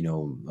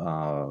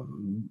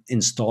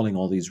installing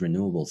all these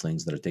renewable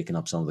things that are taking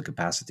up some of the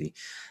capacity,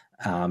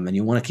 and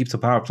you want to keep the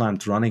power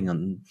plant running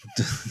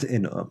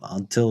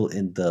until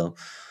the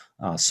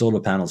solar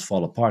panels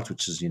fall apart,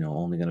 which is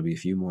only going to be a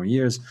few more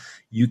years.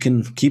 You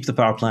can keep the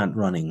power plant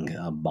running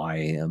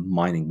by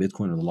mining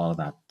Bitcoin with a lot of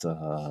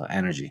that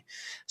energy.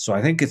 So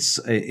I think it's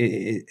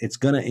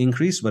going to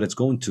increase, but it's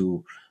going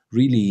to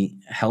really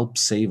help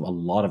save a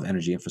lot of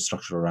energy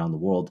infrastructure around the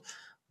world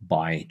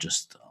by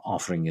just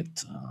offering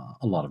it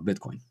a lot of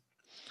Bitcoin.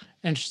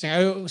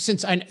 Interesting.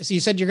 So you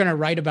said you're going to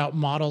write about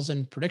models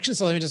and predictions.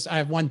 So I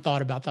have one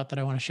thought about that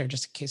I want to share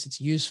just in case it's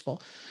useful.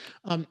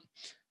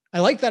 I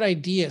like that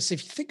idea. So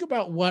if you think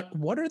about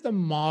what are the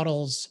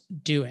models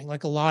doing,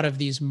 like a lot of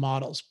these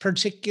models,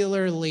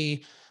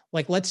 particularly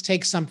like, let's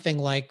take something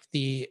like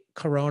the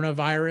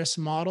coronavirus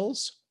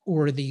models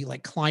or the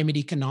like climate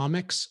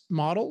economics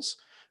models,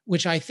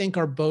 which I think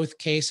are both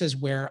cases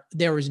where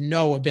there is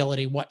no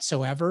ability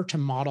whatsoever to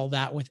model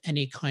that with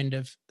any kind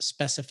of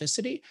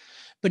specificity.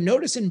 But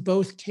notice in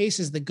both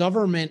cases, the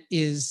government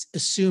is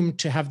assumed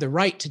to have the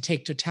right to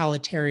take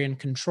totalitarian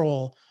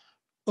control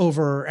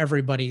over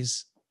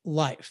everybody's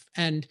life.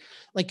 And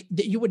like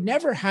you would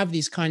never have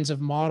these kinds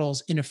of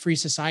models in a free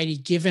society,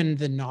 given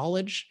the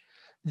knowledge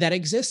that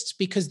exists,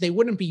 because they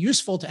wouldn't be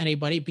useful to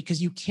anybody,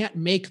 because you can't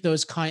make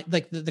those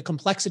like the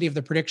complexity of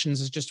the predictions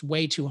is just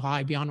way too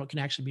high beyond what can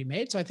actually be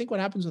made. So I think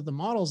what happens with the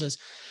models is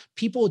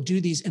people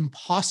do these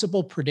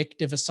impossible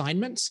predictive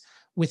assignments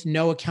with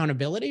no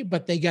accountability,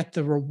 but they get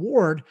the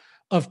reward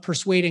of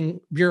persuading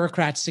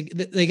bureaucrats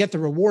they get the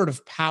reward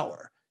of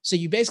power. So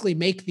you basically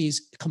make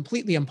these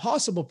completely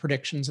impossible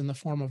predictions in the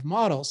form of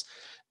models,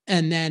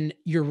 and then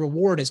your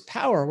reward is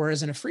power.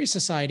 Whereas in a free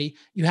society,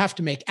 you have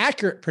to make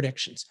accurate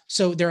predictions.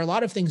 So there are a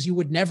lot of things you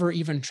would never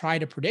even try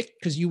to predict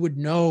because you would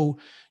know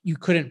you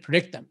couldn't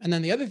predict them. And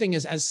then the other thing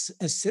is, as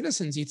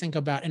citizens, you think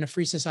about in a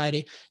free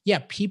society, yeah,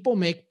 people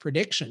make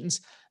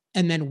predictions.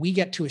 And then we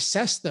get to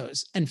assess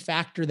those and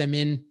factor them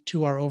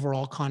into our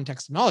overall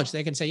context of knowledge.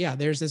 They can say, yeah,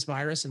 there's this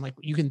virus, and like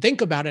you can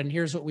think about it, and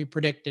here's what we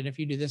predicted if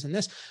you do this and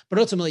this. But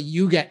ultimately,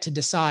 you get to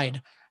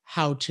decide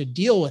how to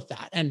deal with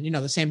that. And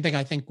the same thing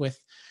I think with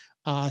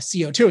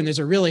CO2. And there's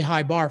a really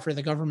high bar for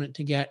the government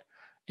to get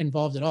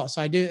involved at all.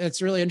 So I do.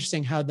 It's really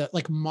interesting how the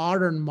like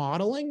modern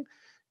modeling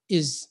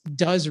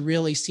does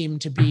really seem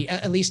to be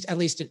at least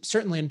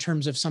certainly in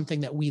terms of something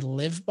that we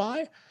live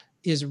by,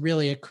 is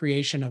really a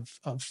creation of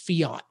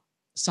fiat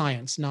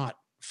science, not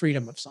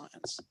freedom of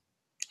science.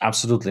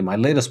 Absolutely. My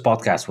latest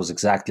podcast was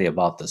exactly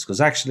about this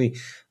because actually,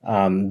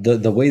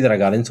 the way that I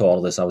got into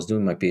all this, I was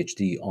doing my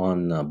PhD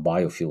on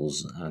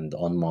biofuels and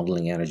on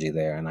modeling energy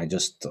there, and I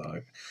just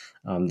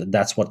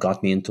that's what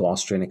got me into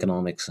Austrian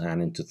economics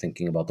and into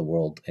thinking about the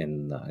world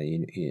in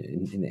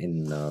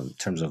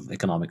terms of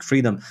economic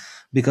freedom,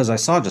 because I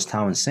saw just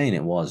how insane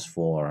it was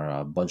for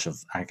a bunch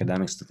of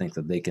academics to think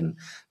that they can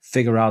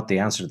figure out the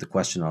answer to the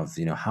question of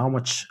how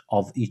much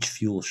of each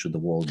fuel should the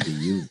world be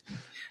using,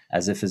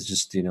 as if it's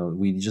just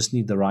we just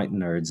need the right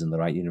nerds in the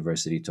right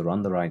university to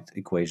run the right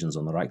equations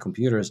on the right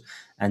computers,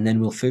 and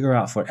then we'll figure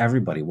out for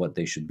everybody what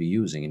they should be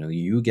using.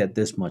 You get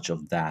this much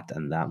of that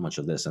and that much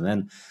of this, and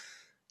then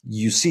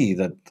you see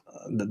that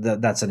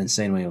that's an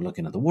insane way of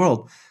looking at the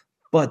world.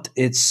 But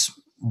it's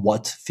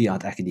what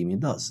fiat academia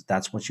does.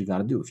 That's what you got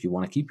to do if you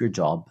want to keep your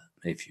job.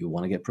 If you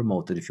want to get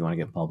promoted, if you want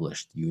to get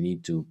published, you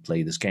need to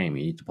play this game.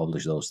 You need to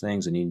publish those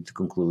things, and you need to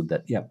conclude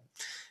that, yeah,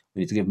 we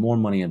need to give more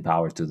money and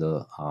power to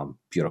the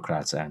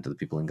bureaucrats and to the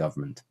people in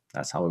government.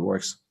 That's how it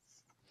works.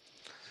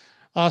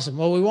 Awesome.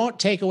 Well, we won't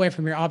take away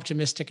from your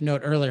optimistic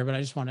note earlier, but I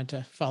just wanted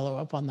to follow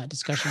up on that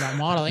discussion about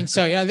modeling.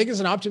 So yeah, I think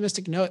it's an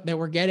optimistic note that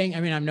we're getting. I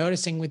mean, I'm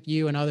noticing with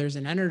you and others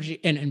in energy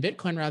and in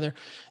Bitcoin rather,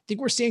 I think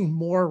we're seeing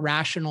more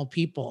rational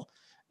people,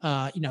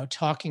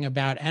 talking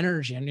about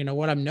energy. And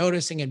what I'm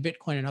noticing in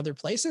Bitcoin and other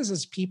places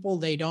is people,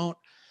 they don't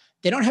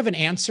have an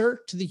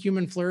answer to the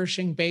human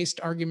flourishing based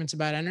arguments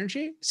about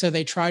energy. So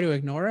they try to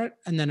ignore it.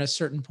 And then at a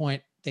certain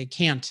point, they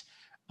can't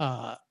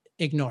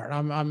ignore it.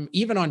 I'm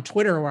even on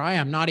Twitter where I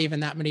am, not even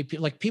that many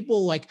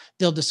people, like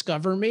they'll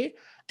discover me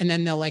and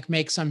then they'll like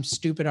make some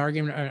stupid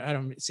argument, or I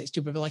don't say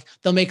stupid, but like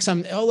they'll make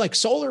some, like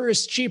solar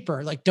is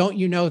cheaper. Like, don't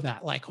you know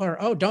that? Like,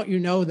 or, oh, don't you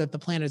know that the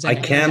planet is I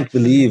can't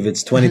believe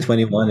it's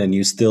 2021 and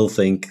you still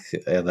think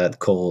that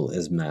coal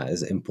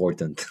is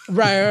important.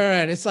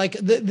 Right. It's like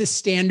the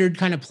standard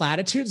kind of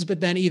platitudes, but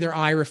then either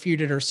I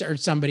refute it or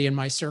somebody in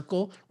my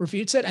circle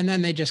refutes it. And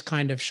then they just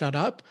kind of shut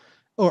up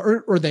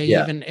or they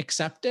even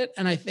accept it.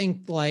 And I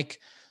think like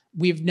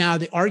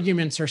the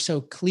arguments are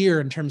so clear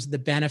in terms of the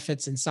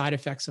benefits and side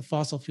effects of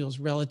fossil fuels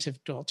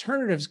relative to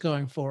alternatives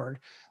going forward.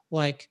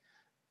 Like,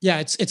 yeah,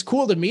 it's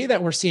cool to me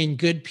that we're seeing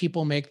good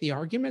people make the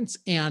arguments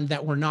and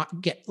that we're not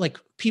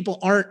people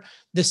aren't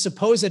the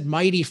supposed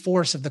mighty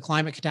force of the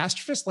climate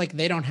catastrophists. Like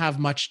they don't have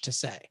much to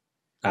say.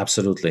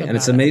 Absolutely. And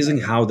it's amazing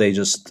how they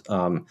just,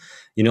 a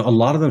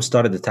lot of them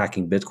started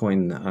attacking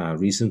Bitcoin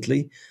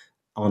recently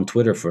on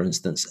Twitter, for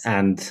instance,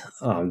 and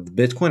the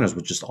Bitcoiners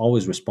would just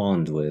always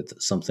respond with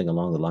something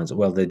along the lines of,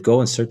 well, they'd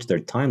go and search their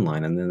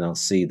timeline and then they'll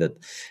see that,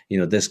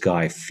 this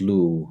guy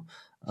flew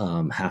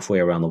halfway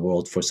around the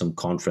world for some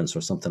conference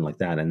or something like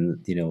that.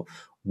 And,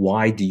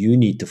 why do you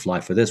need to fly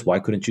for this? Why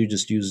couldn't you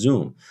just use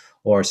Zoom?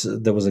 Or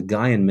there was a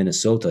guy in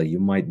Minnesota, you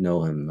might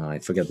know him, I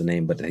forget the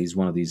name, but he's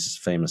one of these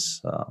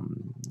famous,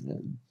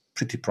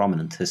 pretty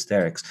prominent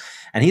hysterics.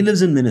 And he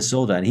lives in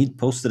Minnesota, and he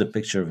posted a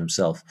picture of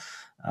himself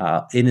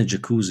in a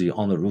jacuzzi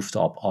on the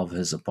rooftop of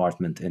his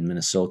apartment in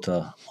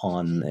Minnesota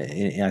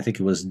I think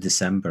it was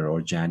December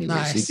or January.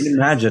 Nice. So you can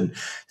imagine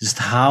just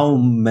how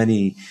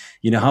many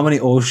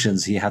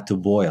oceans he had to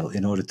boil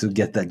in order to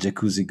get that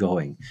jacuzzi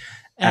going.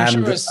 And I'm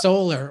sure it was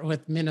solar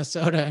with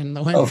Minnesota in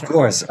the winter. Of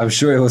course, I'm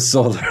sure it was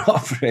solar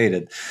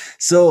operated.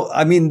 So,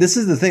 I mean, this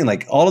is the thing.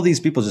 Like, all of these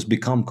people just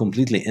become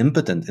completely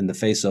impotent in the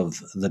face of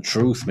the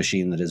truth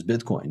machine that is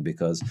Bitcoin.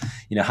 Because,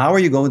 how are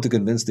you going to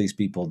convince these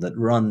people that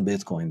run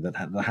Bitcoin, that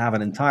have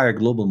an entire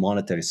global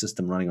monetary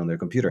system running on their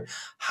computer?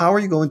 How are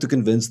you going to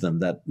convince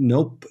them that,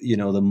 nope,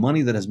 the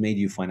money that has made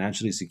you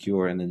financially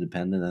secure and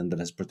independent and that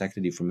has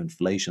protected you from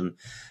inflation,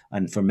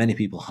 and for many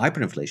people,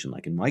 hyperinflation,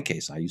 like in my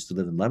case, I used to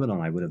live in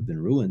Lebanon, I would have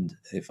been ruined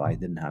if I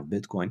didn't have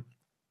Bitcoin.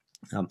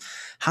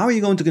 How are you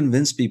going to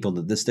convince people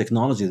that this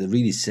technology that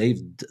really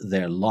saved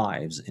their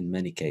lives in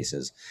many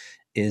cases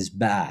is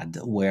bad,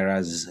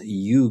 whereas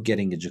you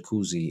getting a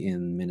jacuzzi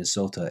in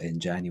Minnesota in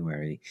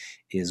January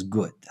is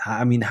good?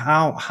 I mean,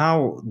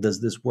 how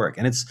does this work?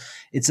 And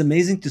it's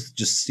amazing to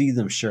just see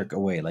them shirk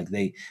away. Like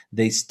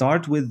they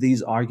start with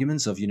these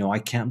arguments of, I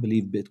can't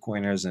believe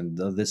Bitcoiners, and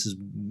this is,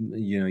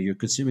 you're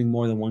consuming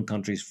more than one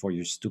country for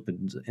your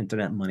stupid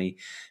internet money.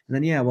 And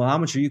then, well, how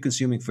much are you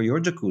consuming for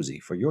your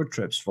jacuzzi, for your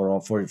trips,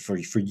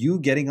 for you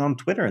getting on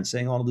Twitter and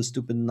saying all of this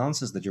stupid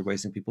nonsense that you're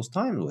wasting people's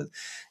time with,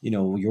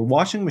 your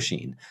washing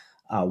machine.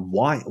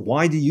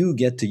 Why do you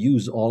get to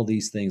use all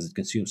these things that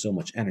consume so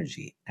much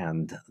energy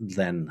and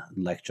then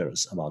lecture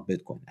us about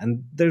Bitcoin?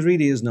 And there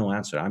really is no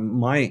answer.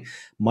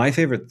 My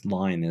favorite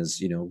line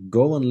is,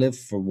 go and live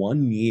for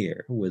 1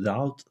 year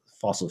without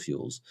fossil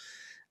fuels,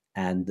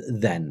 and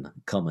then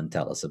come and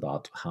tell us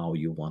about how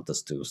you want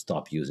us to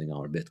stop using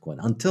our Bitcoin.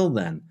 Until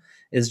then,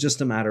 it's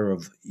just a matter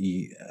of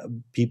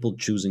people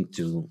choosing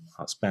to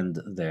spend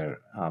their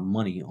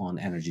money on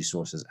energy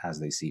sources as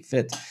they see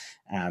fit.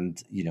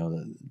 And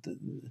the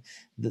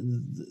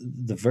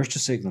virtue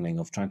signaling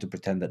of trying to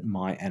pretend that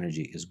my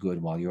energy is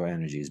good while your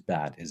energy is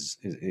bad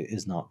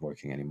is not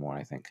working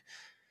anymore.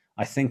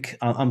 I think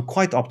I'm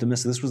quite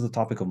optimistic. This was the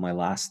topic of my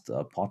last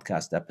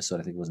podcast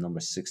episode. I think it was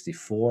number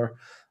 64,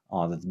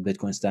 the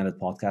Bitcoin Standard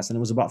podcast, and it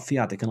was about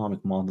fiat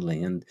economic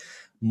modeling. And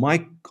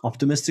my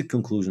optimistic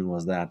conclusion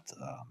was that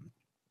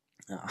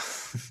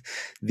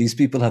these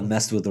people have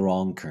messed with the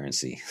wrong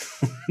currency.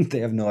 They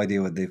have no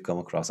idea what they've come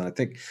across. And I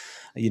think,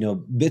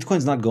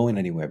 Bitcoin's not going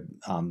anywhere.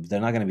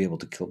 They're not going to be able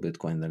to kill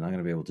Bitcoin. They're not going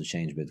to be able to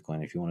change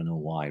Bitcoin. If you want to know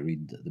why,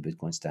 read the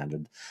Bitcoin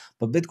Standard.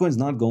 But Bitcoin's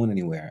not going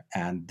anywhere.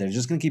 And they're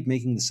just going to keep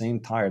making the same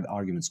tired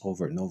arguments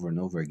over and over and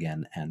over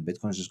again. And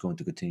Bitcoin's just going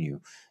to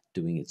continue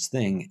doing its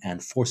thing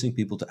and forcing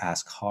people to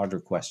ask harder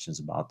questions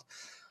about,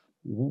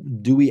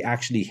 do we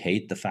actually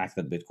hate the fact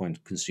that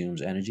Bitcoin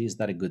consumes energy? Is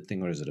that a good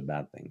thing or is it a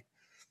bad thing?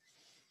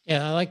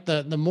 Yeah, I like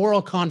the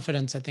moral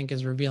confidence, I think,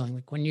 is revealing.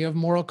 Like when you have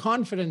moral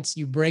confidence,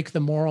 you break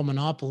the moral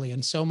monopoly.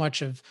 And so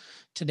much of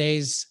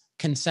today's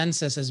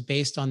consensus is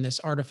based on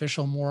this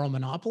artificial moral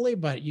monopoly,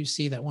 but you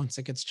see that once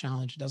it gets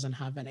challenged, it doesn't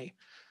have any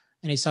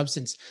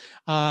substance.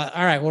 All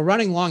right, we're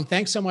running long.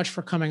 Thanks so much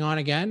for coming on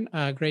again.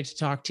 Great to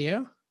talk to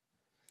you.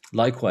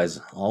 Likewise,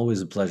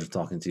 always a pleasure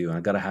talking to you. And I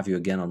got to have you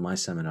again on my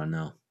seminar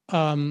now.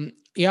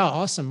 Yeah,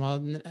 awesome.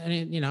 Well,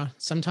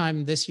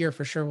 sometime this year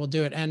for sure we'll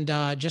do it. And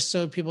just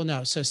so people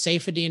know, so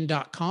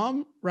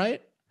Saifedean.com,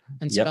 right?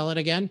 And spell it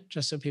again,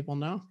 just so people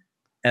know.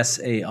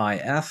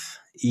 Saifedean.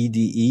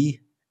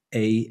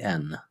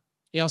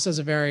 He also has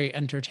a very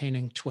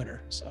entertaining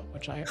Twitter,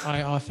 which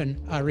I often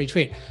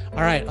retweet.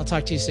 All right, I'll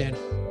talk to you soon.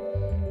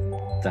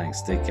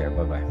 Thanks. Take care.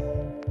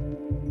 Bye-bye.